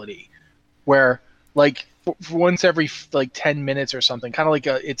ability, where like for once every 10 minutes or something, kind of like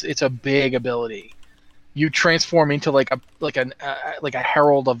it's a big ability. You transform into like a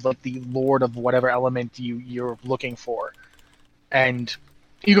herald of like the lord of whatever element you're looking for, and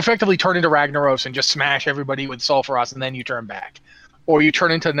you effectively turn into Ragnaros and just smash everybody with Sulfuras, and then you turn back. Or you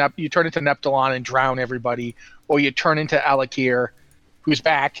turn into Neptulon and drown everybody, or you turn into Alakir, who's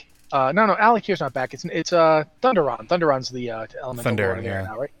back. No, Alakir's not back. It's Thunderon. Thunderon's the elemental lord there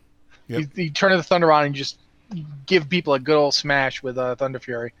now, right? Yep. You turn into Thunderon and just give people a good old smash with Thunder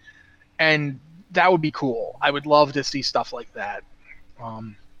Fury, and that would be cool. I would love to see stuff like that.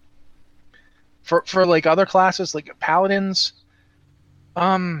 For like other classes like Paladins,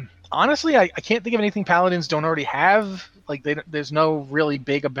 honestly, I can't think of anything Paladins don't already have. Like there's no really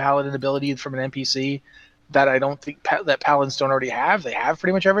big Paladin ability from an NPC that I don't think that Paladins don't already have. They have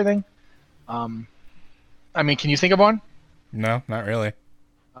pretty much everything. I mean, can you think of one? No, not really.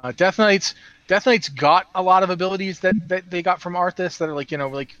 Death Knight's got a lot of abilities that they got from Arthas that are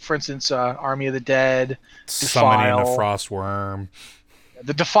like for instance, Army of the Dead, Summoning the Frostworm.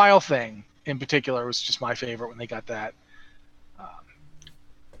 The Defile thing in particular was just my favorite when they got that.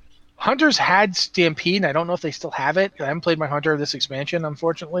 Hunters had Stampede, and I don't know if they still have it. I haven't played my Hunter of this expansion,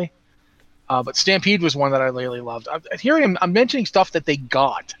 unfortunately. But Stampede was one that I really loved. I'm mentioning stuff that they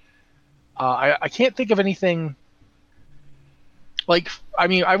got. I can't think of anything.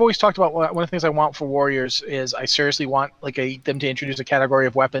 I've always talked about one of the things I want for Warriors is I seriously want them to introduce a category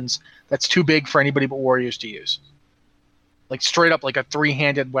of weapons that's too big for anybody but Warriors to use. Like straight up like a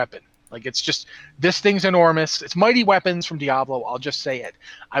 3-handed weapon. Like it's just, this thing's enormous. It's Mighty Weapons from Diablo. I'll just say it.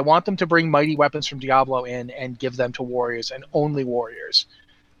 I want them to bring Mighty Weapons from Diablo in and give them to Warriors and only Warriors.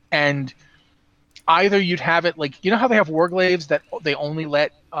 And either you'd have it like, you know how they have Warglaives that they only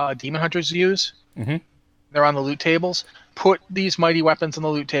let Demon Hunters use? Mm-hmm. They're on the loot tables. Put these Mighty Weapons on the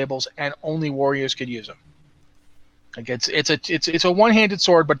loot tables and only Warriors could use them. Like it's a one-handed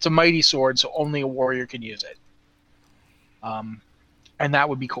sword, but it's a mighty sword, so only a Warrior can use it. And that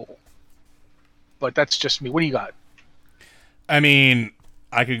would be cool. But that's just me. What do you got? I mean,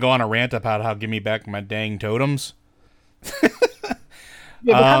 I could go on a rant about how give me back my dang totems. Yeah,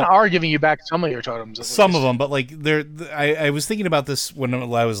 they kind of are giving you back some of your totems. Some of them, but I was thinking about this when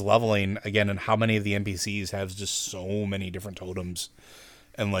I was leveling again, and how many of the NPCs have just so many different totems.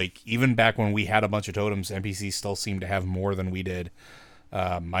 And even back when we had a bunch of totems, NPCs still seem to have more than we did.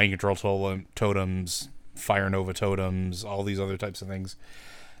 Mind control totems, Fire Nova totems, all these other types of things.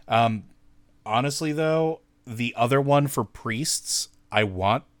 Honestly, though, the other one for priests, I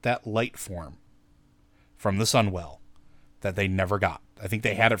want that light form from the Sunwell that they never got. I think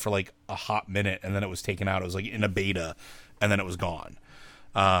they had it for a hot minute, and then it was taken out. It was in a beta, and then it was gone.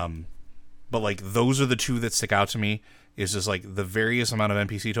 But those are the two that stick out to me. Is just the various amount of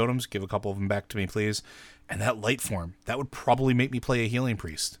NPC totems. Give a couple of them back to me, please. And that light form, that would probably make me play a healing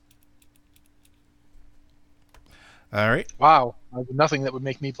priest. All right. Wow. Nothing that would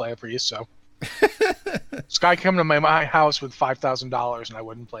make me play a priest, so. Sky come to my house with $5,000 and I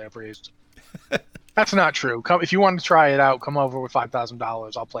wouldn't play a priest. That's not true. If you want to try it out, come over with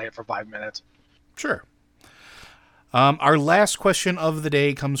 $5,000. I'll play it for 5 minutes. Sure. Our last question of the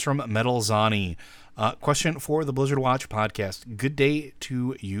day comes from Metal Zani. Question for the Blizzard Watch podcast. Good day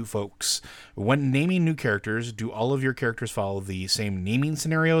to you folks. When naming new characters, do all of your characters follow the same naming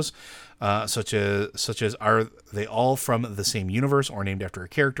scenarios? Such as are they all from the same universe or named after a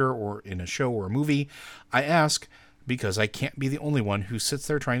character or in a show or a movie? I ask because I can't be the only one who sits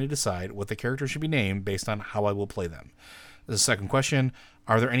there trying to decide what the character should be named based on how I will play them. The second question,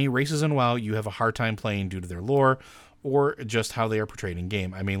 are there any races in WoW you have a hard time playing due to their lore, or just how they are portrayed in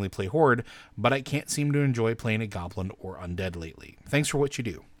game. I mainly play Horde, but I can't seem to enjoy playing a Goblin or Undead lately. Thanks for what you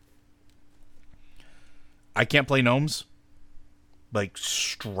do. I can't play Gnomes. Like,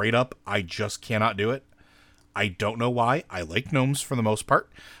 straight up, I just cannot do it. I don't know why. I like Gnomes for the most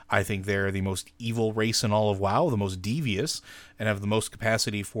part. I think they're the most evil race in all of WoW, the most devious, and have the most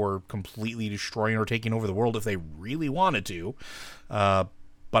capacity for completely destroying or taking over the world if they really wanted to.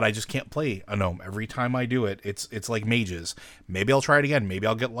 But I just can't play a Gnome. Every time I do it, it's like mages. Maybe I'll try it again. Maybe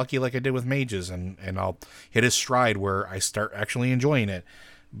I'll get lucky like I did with mages, and I'll hit a stride where I start actually enjoying it.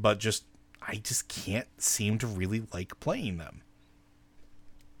 But I just can't seem to really like playing them.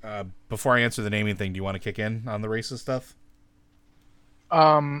 Before I answer the naming thing, do you want to kick in on the racist stuff?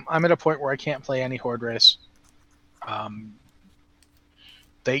 I'm at a point where I can't play any Horde race.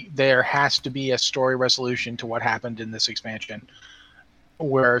 There has to be a story resolution to what happened in this expansion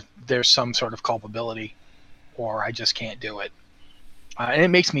where there's some sort of culpability, or I just can't do it. And it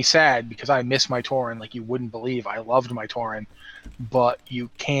makes me sad because I miss my Tauren like you wouldn't believe. I loved my Tauren, but you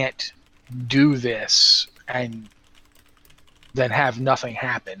can't do this and then have nothing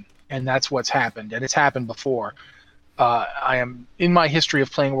happen. And that's what's happened. And it's happened before. I am, in my history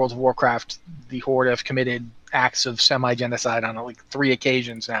of playing World of Warcraft, the Horde have committed acts of semi-genocide on like 3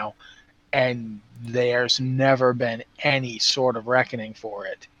 occasions now. And there's never been any sort of reckoning for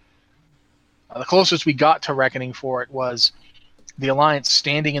it. The closest we got to reckoning for it was the Alliance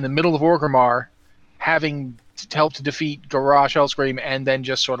standing in the middle of Orgrimmar, having to help to defeat Garrosh Hellscream, and then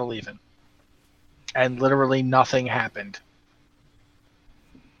just sort of leaving. And literally nothing happened.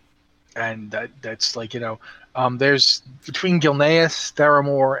 And that's like, there's between Gilneas,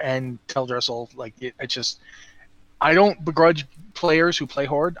 Theramore, and Teldrassil, like it's just, I don't begrudge players who play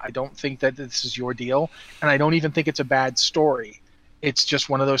Horde. I don't think that this is your deal, and I don't even think it's a bad story. It's just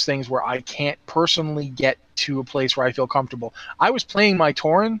one of those things where I can't personally get to a place where I feel comfortable. I was playing my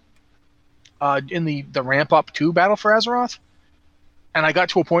Tauren in the ramp up to Battle for Azeroth, and I got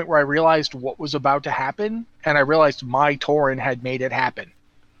to a point where I realized what was about to happen, and I realized my Tauren had made it happen.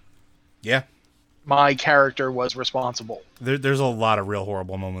 Yeah. My character was responsible. There's a lot of real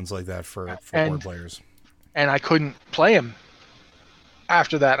horrible moments like that for Horde players. And I couldn't play him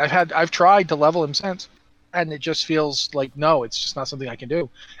after that. I've tried to level him since, and it just feels like, no, it's just not something I can do.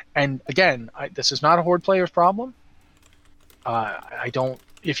 And again, this is not a Horde player's problem.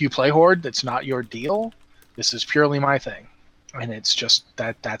 If you play Horde, that's not your deal. This is purely my thing. And it's just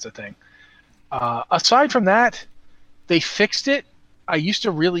that's a thing. Aside from that, they fixed it. I used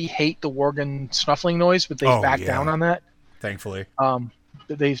to really hate the Worgen snuffling noise, but they've backed down on that. Thankfully.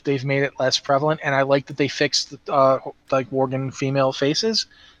 They've made it less prevalent, and I like that they fixed like Worgen female faces,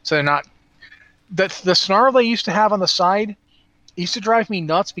 so they're not. The snarl they used to have on the side used to drive me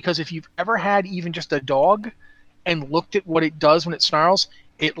nuts, because if you've ever had even just a dog and looked at what it does when it snarls,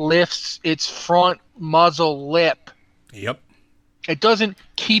 it lifts its front muzzle lip. Yep. It doesn't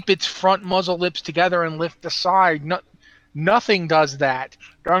keep its front muzzle lips together and lift the side. Nothing does that.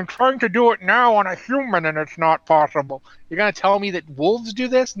 I'm trying to do it now on a human, and it's not possible. You're going to tell me that wolves do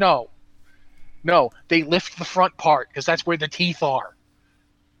this? No. They lift the front part, because that's where the teeth are.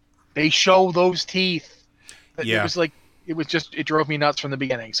 They show those teeth. Yeah. It drove me nuts from the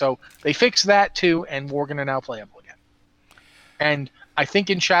beginning. So they fixed that too, and Worgen are now playable again. And I think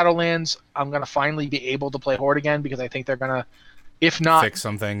in Shadowlands, I'm going to finally be able to play Horde again, because I think they're going to, if not fix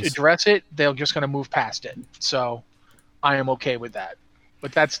some things, address it, they're just going to move past it. So I am okay with that.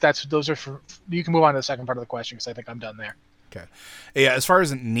 But those are for, you can move on to the second part of the question, because I think I'm done there. Okay. Yeah, as far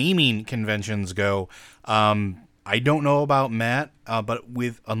as naming conventions go, I don't know about Matt, but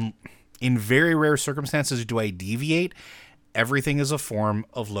in very rare circumstances do I deviate. Everything is a form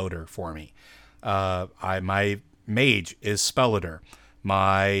of loader for me. My mage is Spelloader.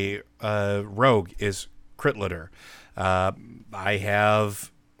 My rogue is Critloader. I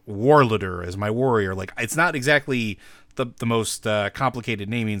have Warlooter as my warrior. Like, it's not exactly the most complicated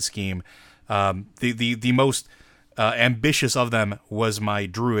naming scheme. The most ambitious of them was my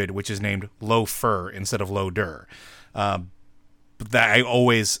druid, which is named Low Fur instead of Loader. But that I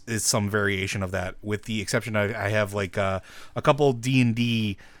always is some variation of that, with the exception I have like a couple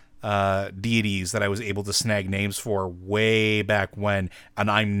D&D deities that I was able to snag names for way back when,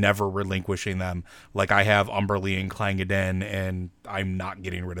 and I'm never relinquishing them. Like, I have Umberlee and Clangeddin, and I'm not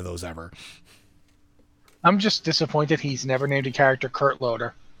getting rid of those ever. I'm just disappointed he's never named a character Kurt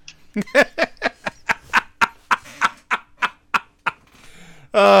Loader.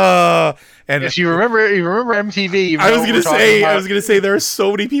 And if you remember MTV, I was gonna say there are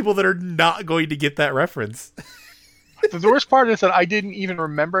so many people that are not going to get that reference. The worst part is that I didn't even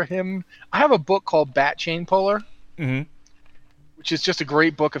remember him. I have a book called Bat Chain Puller, Mm-hmm. which is just a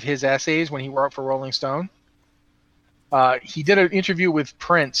great book of his essays when he wrote for Rolling Stone. He did an interview with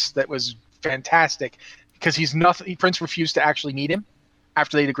Prince that was fantastic because he's nothing. Prince refused to actually meet him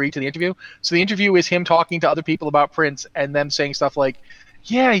after they'd agreed to the interview. So the interview is him talking to other people about Prince and them saying stuff like,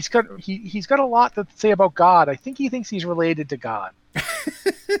 "Yeah, he's got a lot to say about God. I think he thinks he's related to God."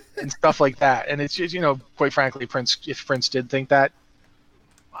 And stuff like that. And it's just, quite frankly, if Prince did think that,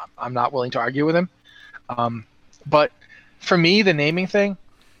 I'm not willing to argue with him. But for me, the naming thing,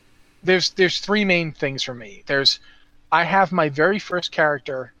 there's three main things for me. I have my very first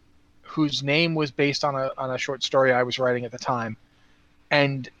character whose name was based on a short story I was writing at the time.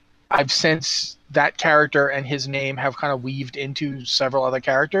 And I've since that character and his name have kind of weaved into several other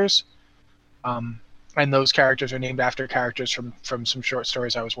characters. And those characters are named after characters from some short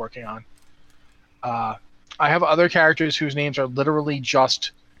stories I was working on. I have other characters whose names are literally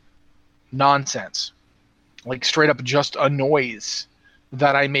just nonsense, like straight up just a noise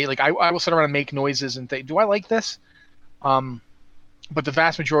that I made. Like I will sit around and make noises and think, do I like this? But the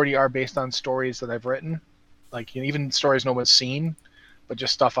vast majority are based on stories that I've written, like even stories no one's seen, but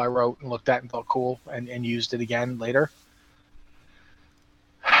just stuff I wrote and looked at and thought cool and used it again later.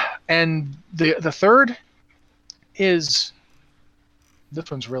 And the third is,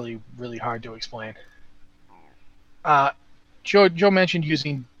 this one's really, really hard to explain. Joe mentioned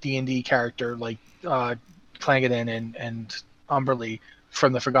using D&D character like Clangeddon and Umberlee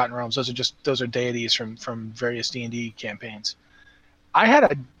from the Forgotten Realms. Those are deities from various D&D campaigns. I had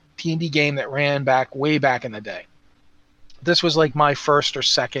a D&D game that ran way back in the day. This was like the first or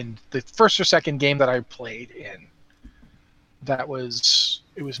second game that I played in.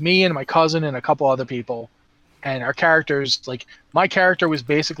 It was me and my cousin and a couple other people, and our characters, like my character was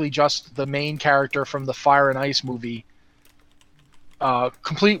basically just the main character from the Fire and Ice movie,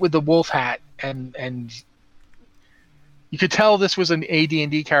 complete with the wolf hat, and you could tell this was an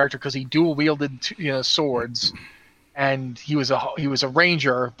AD&D character because he dual wielded swords, and he was a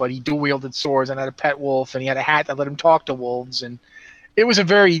ranger, but he dual wielded swords and had a pet wolf, and he had a hat that let him talk to wolves, and it was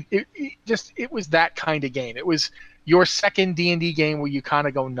it was that kind of game. It was your second D&D game where you kind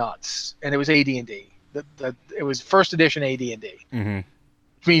of go nuts, and it was AD&D. It was first edition AD&D. Mm-hmm.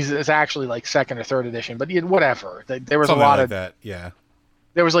 Which means it's actually like second or third edition, but whatever. There was Something a lot like of that. Yeah.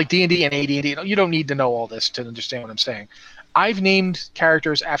 There was like D&D and AD&D. You don't need to know all this to understand what I'm saying. I've named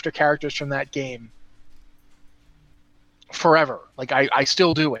characters after characters from that game forever. Like I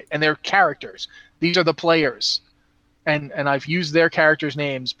still do it, and they're characters. These are the players, and I've used their characters'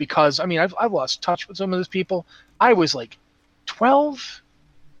 names because I've lost touch with some of those people. I was like 12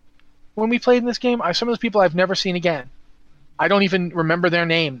 when we played in this game. Some of those people I've never seen again. I don't even remember their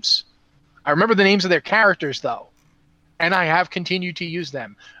names. I remember the names of their characters though, and I have continued to use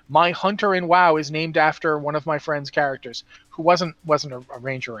them. My hunter in WoW is named after one of my friend's characters, who wasn't a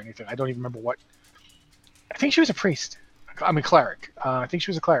ranger or anything. I don't even remember what. I think she was a priest. Cleric. I think she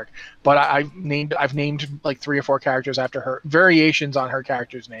was a cleric. But I've named like 3 or 4 characters after her, variations on her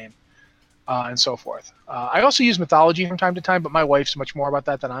character's name, and so forth. I also use mythology from time to time, but my wife's much more about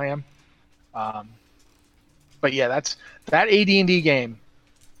that than I am. But yeah, that AD&D game,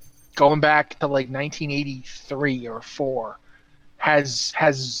 going back to like 1983 or 4,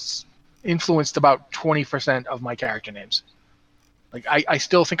 has influenced about 20% of my character names. Like I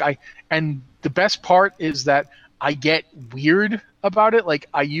still think and the best part is that I get weird about it. Like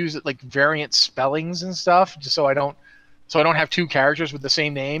I use it like variant spellings and stuff, just so I don't have 2 characters with the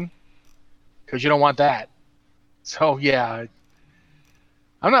same name, because you don't want that. So yeah,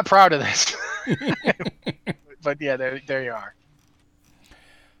 I'm not proud of this, but yeah, there you are.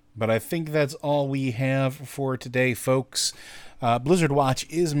 But I think that's all we have for today, folks. Blizzard Watch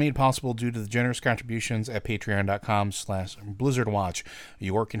is made possible due to the generous contributions at patreon.com/BlizzardWatch.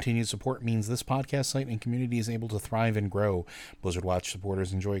 Your continued support means this podcast site and community is able to thrive and grow. Blizzard Watch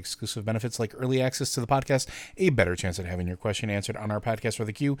supporters enjoy exclusive benefits like early access to the podcast, a better chance at having your question answered on our podcast for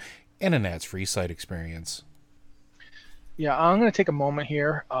the queue, and an ads-free site experience. Yeah, I'm going to take a moment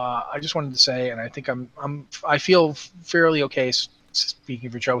here. I just wanted to say, and I think I feel fairly okay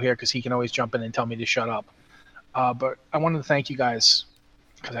speaking for Joe here, because he can always jump in and tell me to shut up. But I wanted to thank you guys,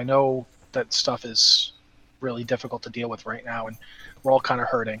 because I know that stuff is really difficult to deal with right now, and we're all kind of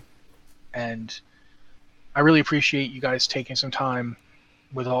hurting. And I really appreciate you guys taking some time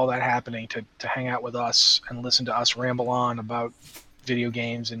with all that happening to hang out with us and listen to us ramble on about video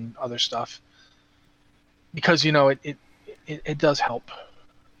games and other stuff. Because, it does help.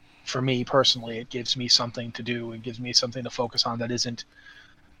 For me personally, it gives me something to do. It gives me something to focus on that isn't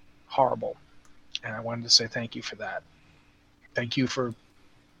horrible. And I wanted to say thank you for that. Thank you for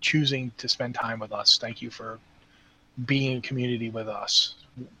choosing to spend time with us. Thank you for being in community with us.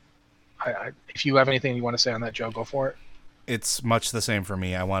 If you have anything you want to say on that, Joe, go for it. It's much the same for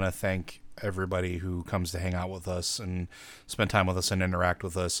me. I want to thank everybody who comes to hang out with us and spend time with us and interact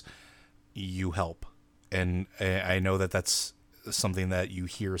with us. You help. And I know that that's something that you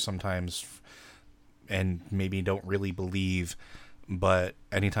hear sometimes and maybe don't really believe, but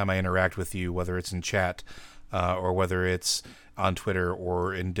anytime I interact with you, whether it's in chat or whether it's on Twitter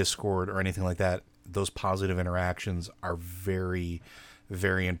or in Discord or anything like that, those positive interactions are very,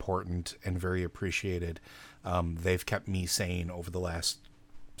 very important and very appreciated. They've kept me sane over the last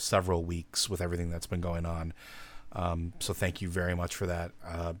several weeks with everything that's been going on. So thank you very much for that.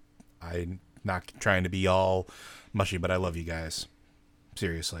 I'm not trying to be all mushy, but I love you guys.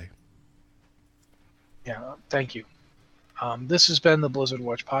 Seriously. Yeah, thank you. This has been the Blizzard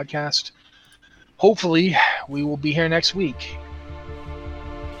Watch podcast. Hopefully, we will be here next week.